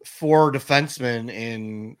 4 defensemen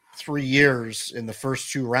in 3 years in the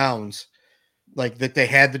first 2 rounds. Like that they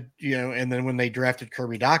had and then when they drafted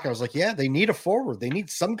Kirby Dach, I was like, yeah, they need a forward. They need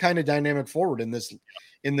some kind of dynamic forward in this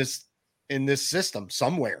system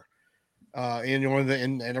somewhere.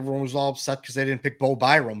 And everyone was all upset because they didn't pick Bo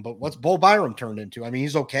Byram. But what's Bo Byram turned into? I mean,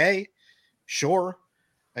 he's okay, sure.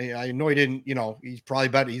 I know he didn't. He's probably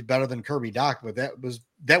better. He's better than Kirby Dach, but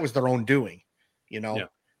that was their own doing. Kirby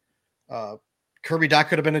Dach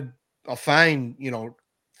could have been a fine,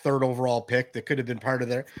 3rd overall pick that could have been part of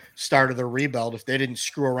their start of their rebuild if they didn't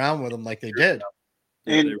screw around with him like they did.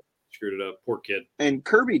 And they screwed it up. Poor kid. And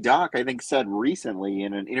Kirby Dach, I think, said recently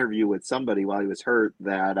in an interview with somebody while he was hurt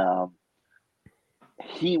that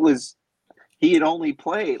he had only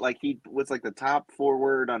played, like he was like the top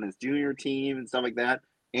forward on his junior team and stuff like that.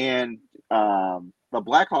 And the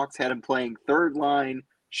Blackhawks had him playing 3rd line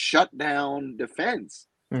shutdown defense.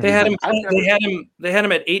 They had him. They had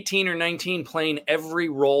him at 18 or 19, playing every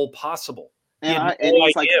role possible. And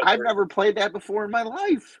he's like, I've never played that before in my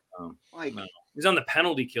life. No. He's on the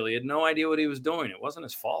penalty kill. He had no idea what he was doing. It wasn't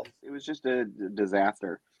his fault. It was just a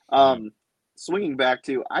disaster. Swinging back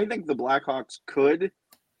to, I think the Blackhawks could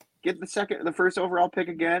get the first overall pick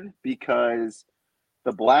again because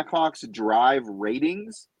the Blackhawks drive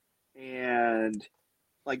ratings, and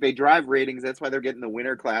like they drive ratings. That's why they're getting the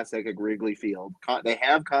Winter Classic at Wrigley Field. They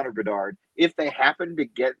have Connor Bedard. If they happen to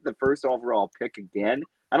get the first overall pick again,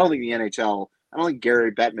 I don't think the NHL. I don't think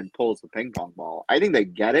Gary Bettman pulls the ping pong ball. I think they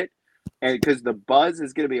get it, and because the buzz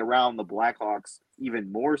is going to be around the Blackhawks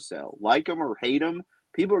even more so. Like them or hate them,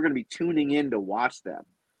 people are going to be tuning in to watch them.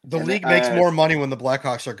 The league makes more money when the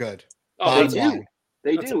Blackhawks are good. They do.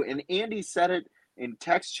 They do. And Andy said it in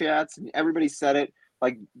text chats, and everybody said it.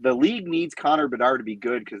 Like, the league needs Connor Bedard to be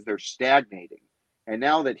good because they're stagnating. And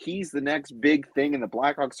now that he's the next big thing and the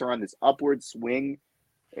Blackhawks are on this upward swing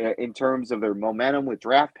in terms of their momentum with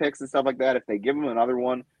draft picks and stuff like that, if they give him another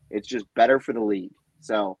one, it's just better for the league.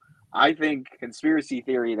 So I think conspiracy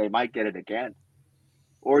theory, they might get it again.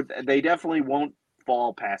 Or they definitely won't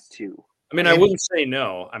fall past 2. I mean, I wouldn't say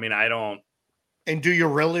no. I mean, I don't. And do you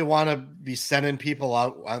really want to be sending people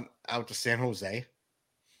out to San Jose?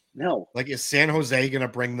 No. Like, is San Jose going to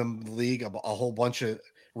bring them the league a whole bunch of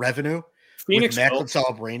revenue? Phoenix with Matt will.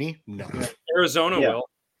 Celebrini? No. Arizona will.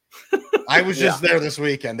 I was just there this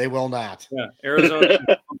weekend. They will not. Yeah, Arizona.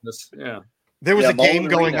 Yeah. There was a game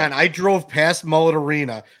Mullet going Arena. on. I drove past Mullet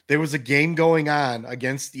Arena. There was a game going on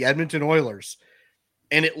against the Edmonton Oilers,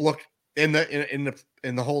 and it looked in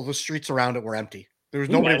the whole the streets around it were empty. There was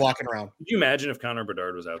nobody walking around. Could you imagine if Connor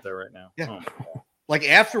Bedard was out there right now? Yeah. Oh. Like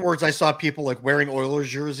afterwards, I saw people like wearing Oilers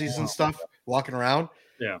jerseys and stuff walking around.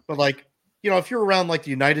 Yeah. But like, if you're around like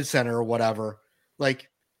the United Center or whatever, like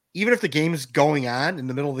even if the game is going on in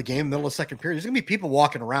the middle of the game, middle of the second period, there's gonna be people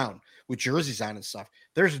walking around with jerseys on and stuff.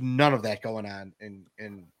 There's none of that going on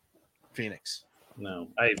in Phoenix. No,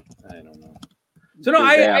 I don't know. So no,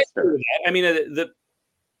 I agree with that. I mean,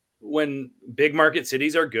 when big market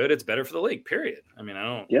cities are good, it's better for the league. Period. I mean, I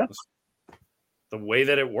don't. Yeah. The way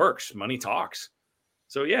that it works, money talks.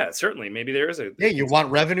 So yeah, certainly, maybe there is a. Hey, you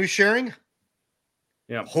want revenue sharing?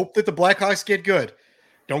 Yeah. Hope that the Blackhawks get good.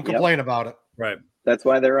 Don't complain about it. Right. That's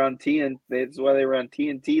why they're on TNT. That's why they were on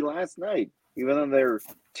TNT last night. Even though they're a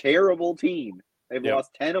terrible team, they've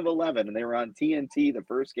lost 10 of 11, and they were on TNT the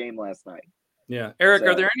first game last night. Yeah. Eric,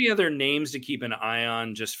 are there any other names to keep an eye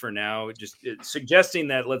on just for now? Just suggesting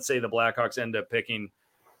that, let's say the Blackhawks end up picking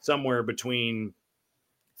somewhere between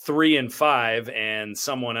 3 and 5 and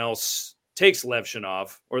someone else takes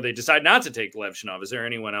Levshinov, or they decide not to take Levshinov. Is there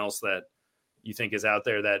anyone else that you think is out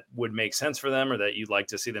there that would make sense for them or that you'd like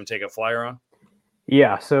to see them take a flyer on?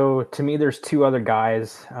 Yeah, so to me, there's 2 other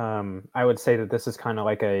guys. I would say that this is kind of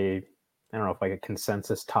like I don't know if like a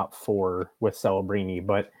consensus top 4 with Celebrini,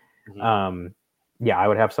 but yeah, I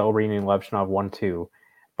would have Celebrini and Levshinov 1, 2.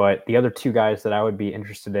 But the other 2 guys that I would be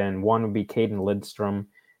interested in, one would be Caden Lidstrom,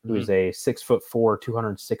 who's a 6'4",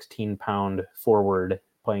 216-pound forward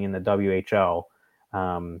playing in the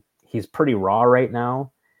WHL. He's pretty raw right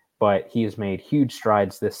now, but he's made huge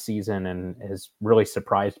strides this season and has really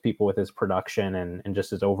surprised people with his production and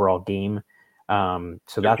just his overall game.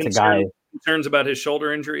 So that's a guy. Concerns about his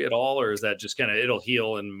shoulder injury at all, or is that just kind of it'll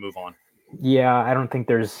heal and move on? Yeah, I don't think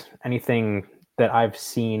there's anything that I've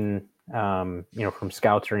seen, from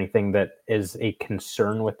scouts or anything that is a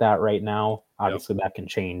concern with that right now. Obviously, that can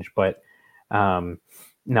change, but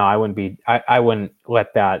no, I wouldn't be. I wouldn't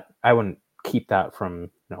let that. I wouldn't keep that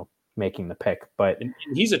from making the pick. But and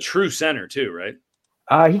he's a true center too, right?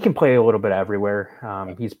 He can play a little bit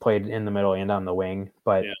everywhere. He's played in the middle and on the wing,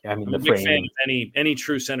 but I mean, I'm a big fan of any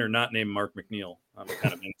true center not named Mark McNeil. I'm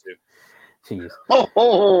kind of into. Jeez.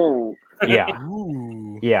 Yeah.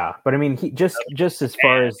 Yeah. But I mean, he just as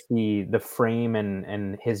far as the frame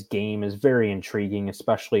and his game is very intriguing,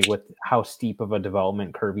 especially with how steep of a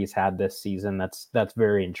development curve he's had this season. That's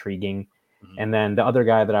very intriguing. Mm-hmm. And then the other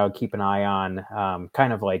guy that I would keep an eye on,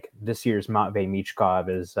 kind of like this year's Matvei Michkov,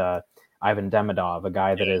 is Ivan Demidov, a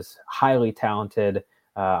guy that is highly talented,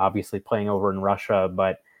 obviously playing over in Russia,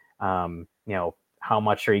 but how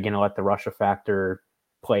much are you going to let the Russia factor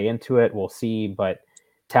play into it? We'll see. But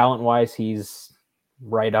talent-wise, he's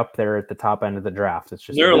right up there at the top end of the draft. It's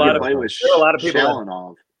just there are a lot of people.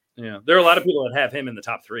 Yeah, there are a lot of people that have him in the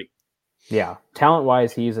top 3. Yeah,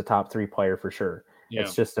 talent-wise, he's a top 3 player for sure. Yeah.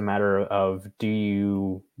 It's just a matter of, do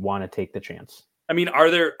you want to take the chance? I mean,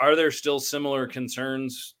 are there still similar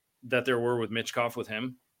concerns that there were with Michkov with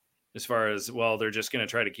him, as far as, well, they're just going to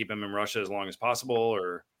try to keep him in Russia as long as possible,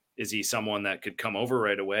 or is he someone that could come over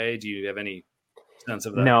right away? Do you have any sense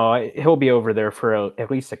of that? No, he'll be over there for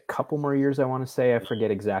at least a couple more years, I want to say. I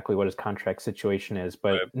forget exactly what his contract situation is,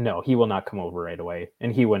 but no, he will not come over right away,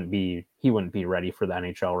 and he wouldn't be ready for the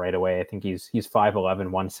NHL right away. I think he's 5'11",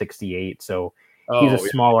 168, so he's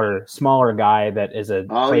a smaller guy that is a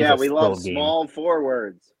we love small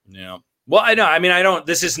forwards. Yeah. Well, I know. I mean, I don't.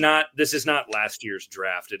 This is not last year's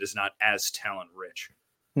draft. It is not as talent rich.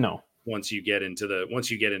 No. Once you get into the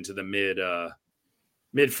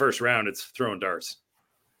mid first round, it's throwing darts.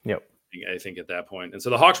 Yep. I think at that point. And so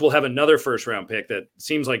the Hawks will have another first round pick that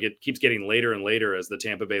seems like it keeps getting later and later as the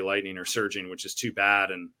Tampa Bay Lightning are surging, which is too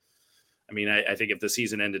bad. And I mean, I think if the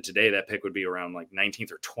season ended today, that pick would be around like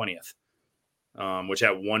 19th or 20th, which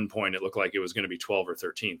at one point it looked like it was going to be 12th or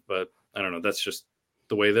 13th. But I don't know. That's just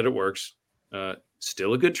the way that it works.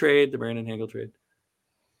 Still a good trade, the Brandon Hagel trade.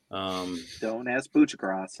 Don't ask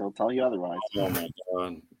Buchacross. He'll tell you otherwise. Oh my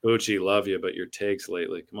God. Bucci, love you, but your takes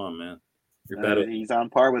lately. Come on, man. You're better. He's on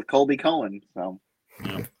par with Colby Cohen. So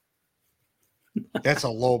Yeah. That's a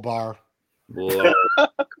low bar. Low.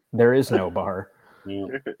 There is no bar. Yeah.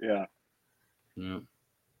 yeah. Yeah.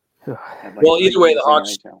 Like Well, either way, the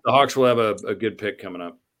NHL. Hawks will have a good pick coming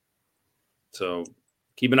up. So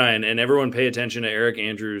keep an eye on, and everyone pay attention to Eric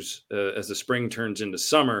Andrews as the spring turns into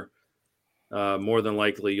summer. More than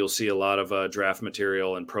likely, you'll see a lot of draft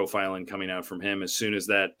material and profiling coming out from him as soon as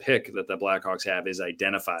that pick that the Blackhawks have is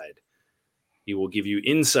identified. He will give you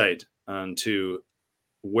insight onto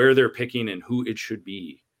where they're picking and who it should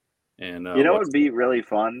be. And you know what would be really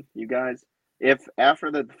fun, you guys? If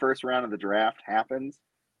after the first round of the draft happens,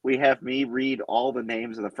 we have me read all the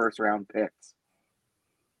names of the first round picks.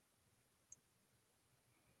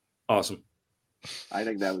 Awesome. I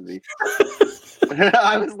think that would be.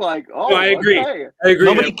 I was like, oh, no, I agree. Okay. I agree.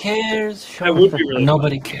 Nobody cares. That would be really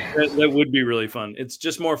Nobody fun. cares. That would be really fun. It's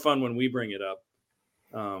just more fun when we bring it up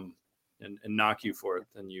and knock you for it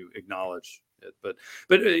than you acknowledge it. But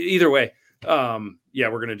either way, yeah,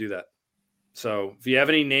 we're going to do that. So if you have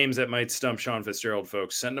any names that might stump Sean Fitzgerald,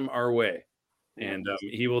 folks, send them our way, and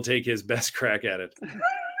he will take his best crack at it.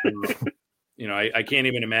 You know, I can't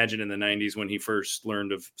even imagine in the 90s when he first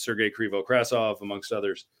learned of Sergei Krivo-Krasov, amongst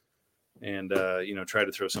others, and, try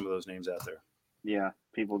to throw some of those names out there. Yeah,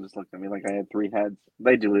 people just looked at me like I had three heads.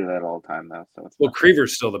 They do that all the time, though. So Well,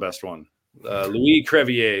 Creever's still the best one. Louis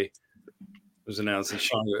Crevier was announced. And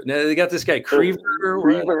Sean, now they got this guy, Creever.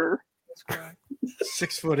 Creever.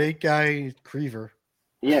 6'8" guy, Creever.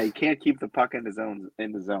 Yeah, he can't keep the puck in the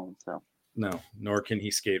zone. So No, nor can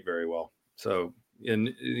he skate very well. So, and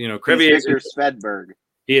Crevier Crevier Svedberg.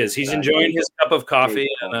 He is. He's enjoying his cup of coffee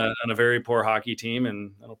on a very poor hockey team,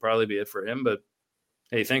 and that'll probably be it for him. But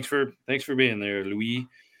hey, thanks for being there, Louis.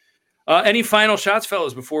 Any final shots,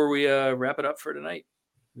 fellas, before we wrap it up for tonight?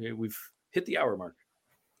 We've hit the hour mark.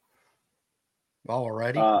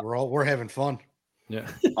 Already, we're having fun. Yeah.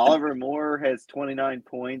 Oliver Moore has 29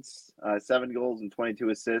 points, 7 goals and 22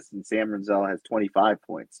 assists, and Sam Rinzel has 25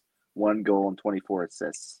 points, 1 goal and 24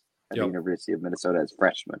 assists at the University of Minnesota as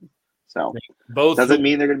freshman. So both doesn't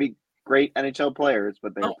mean they're going to be great NHL players,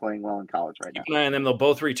 but they're playing well in college right now. Keep an eye on them. They'll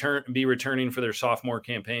both be returning for their sophomore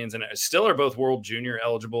campaigns, and still are both World Junior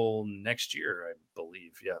eligible next year, I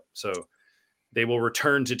believe. Yeah, so they will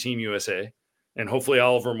return to Team USA, and hopefully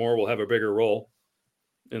Oliver Moore will have a bigger role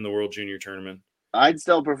in the World Junior tournament. I'd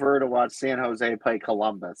still prefer to watch San Jose play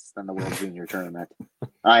Columbus than the World Junior tournament.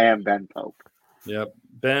 I am Ben Pope. Yep,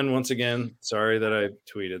 Ben. Once again, sorry that I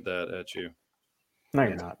tweeted that at you. No,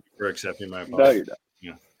 you're not. For accepting my apology. No, you're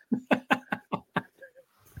not.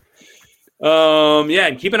 Yeah.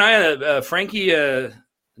 And keep an eye on Frankie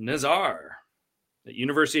Nazar at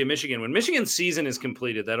University of Michigan. When Michigan's season is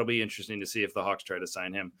completed, that'll be interesting to see if the Hawks try to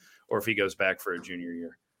sign him or if he goes back for a junior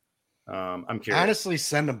year. I'm curious. Honestly,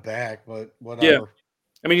 send him back, but whatever. Yeah.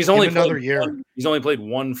 I mean, he's only another year. He's only played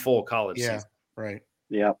one full college season. Right.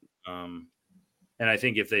 Yep. And I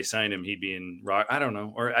think if they sign him, he'd be in Rock. I don't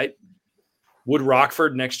know. Would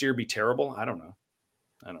Rockford next year be terrible? I don't know.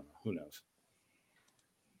 Who knows?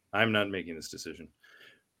 I'm not making this decision.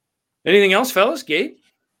 Anything else, fellas? Gabe?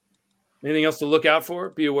 Anything else to look out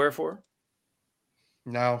for? Be aware for?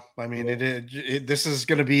 No, I mean this is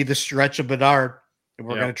going to be the stretch of Bedard, and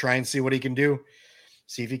we're going to try and see what he can do.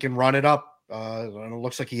 See if he can run it up. And it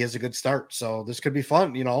looks like he has a good start, so this could be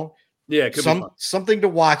fun. Yeah, it could be fun. Something to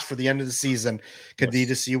watch for the end of the season could be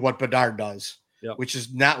to see what Bedard does. Yep. Which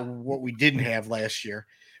is not what we didn't have last year,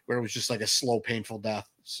 where it was just like a slow, painful death.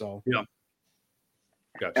 So, yeah.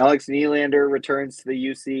 Gotcha. Alex Nylander returns to the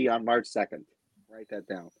UC on March 2nd. Write that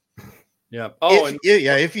down. Yeah.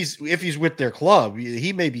 If he's with their club,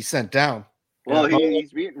 he may be sent down. Well,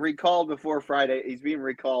 he's being recalled before Friday. He's being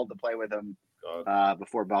recalled to play with them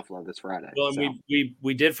before Buffalo this Friday. Well, and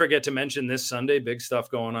we did forget to mention this Sunday, big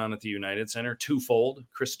stuff going on at the United Center, twofold.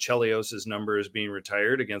 Chris Chelios' number is being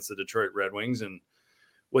retired against the Detroit Red Wings. And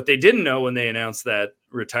what they didn't know when they announced that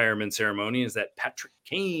retirement ceremony is that Patrick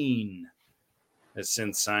Kane has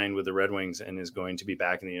since signed with the Red Wings and is going to be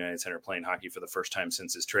back in the United Center playing hockey for the first time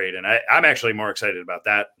since his trade. And I'm actually more excited about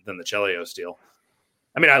that than the Chelios deal.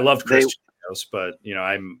 I mean, I loved Chris Chelios, but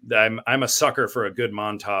I'm a sucker for a good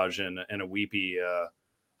montage and a weepy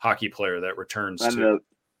hockey player that returns and to.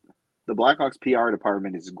 The Blackhawks PR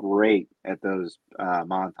department is great at those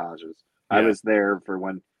montages. Yeah. I was there for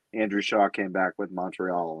when Andrew Shaw came back with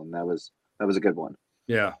Montreal, and that was a good one.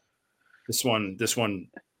 Yeah, this one,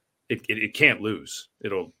 it can't lose.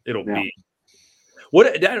 It'll be.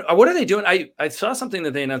 What are they doing? I saw something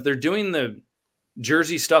that they announced. They're doing the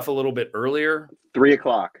jersey stuff a little bit earlier.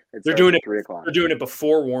 3:00. They're doing it 3:00. They're doing it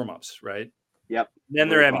before warmups, right? Yep. Then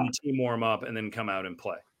they're having the team warm up and then come out and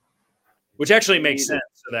play, which actually makes sense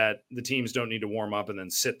so that the teams don't need to warm up and then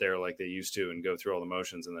sit there like they used to and go through all the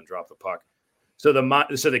motions and then drop the puck. So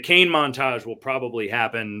the Kane montage will probably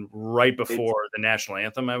happen right before the national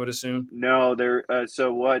anthem, I would assume. No,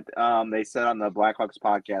 so what they said on the Blackhawks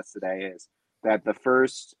podcast today is that the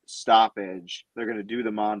first stoppage, they're going to do the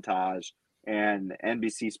montage, and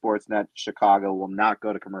NBC Sportsnet Chicago will not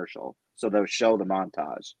go to commercial. So they'll show the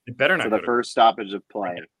montage. It better not. So the first stoppage of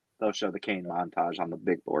play, they'll show the Kane montage on the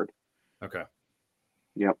big board. Okay.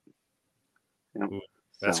 Yep. Ooh,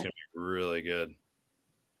 that's going to be really good.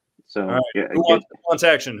 So right. Who wants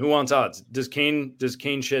action? Who wants odds? Does Kane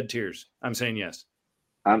shed tears? I'm saying yes.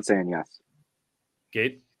 I'm saying yes.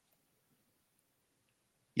 Gate?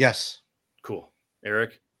 Yes. Cool.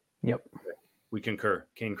 Eric? Yep. We concur.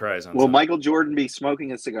 Kane cries on Will Sunday. Michael Jordan be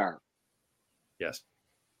smoking a cigar? Yes.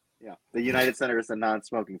 Yeah. The United Center is a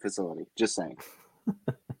non-smoking facility. Just saying.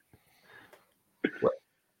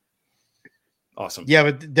 Awesome. Yeah,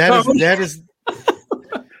 but that is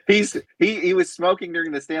he was smoking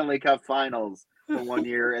during the Stanley Cup Finals for 1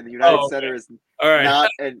 year, and the United Center is all right. not.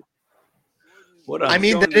 And I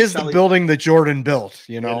mean, that is the building that Jordan built.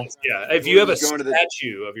 You know. Yeah. If you have a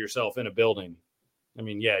statue of yourself in a building, I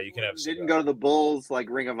mean, yeah, you can have. Didn't go to the Bulls like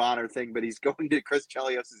Ring of Honor thing, but he's going to Chris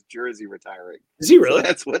Chelios' jersey retiring. Is he really? So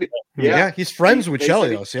that's what. Yeah, he's friends with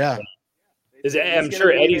Chelios. Yeah. I'm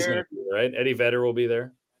sure Eddie's going to be there, right? Eddie Vedder will be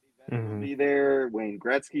there. Will be there. Wayne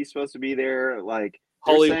Gretzky's supposed to be there. Like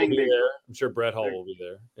Holly will be there. I'm sure Brett Hull will be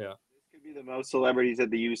there. Yeah. This could be the most celebrities at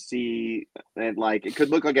the UC, and like it could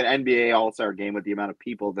look like an NBA All-Star game with the amount of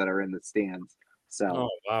people that are in the stands. So. Oh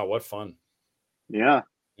wow, what fun! Yeah.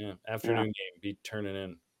 Yeah. Afternoon game. Be tuning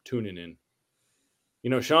in. You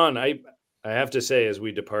know, Sean, I have to say as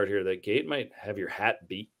we depart here that Gate might have your hat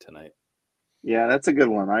beat tonight. Yeah, that's a good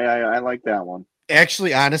one. I like that one.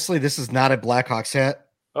 Actually, honestly, this is not a Blackhawks hat.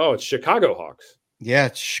 Oh, it's Chicago Hawks. Yeah,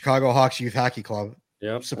 it's Chicago Hawks Youth Hockey Club.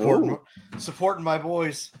 Yep. Supporting my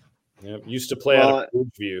boys. Yep. Used to play out of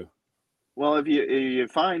Ridgeview. Well, if you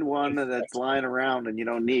find one that's lying around and you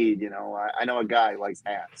don't need, I know a guy who likes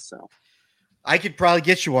hats, so I could probably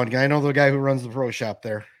get you one. I know the guy who runs the pro shop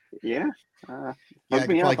there. Yeah. I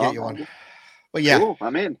could probably get you one. But yeah, cool.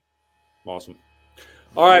 I'm in. Awesome.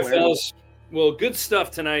 All right, fellas. Well, good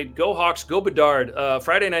stuff tonight. Go Hawks, go Bedard.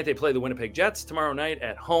 Friday night they play the Winnipeg Jets. Tomorrow night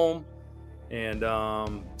at home, and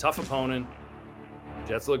tough opponent.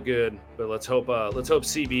 Jets look good, but let's hope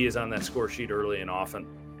CB is on that score sheet early and often.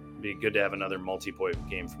 It'd be good to have another multi-point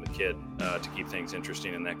game from the kid to keep things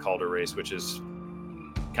interesting in that Calder race, which is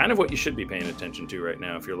kind of what you should be paying attention to right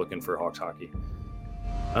now if you're looking for Hawks hockey.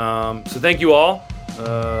 So thank you all.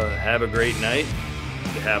 Have a great night.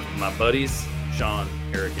 To have my buddies Sean,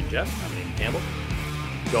 Eric, and Jeff. I'm Ian Campbell.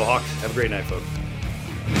 Go Hawks. Have a great night, folks.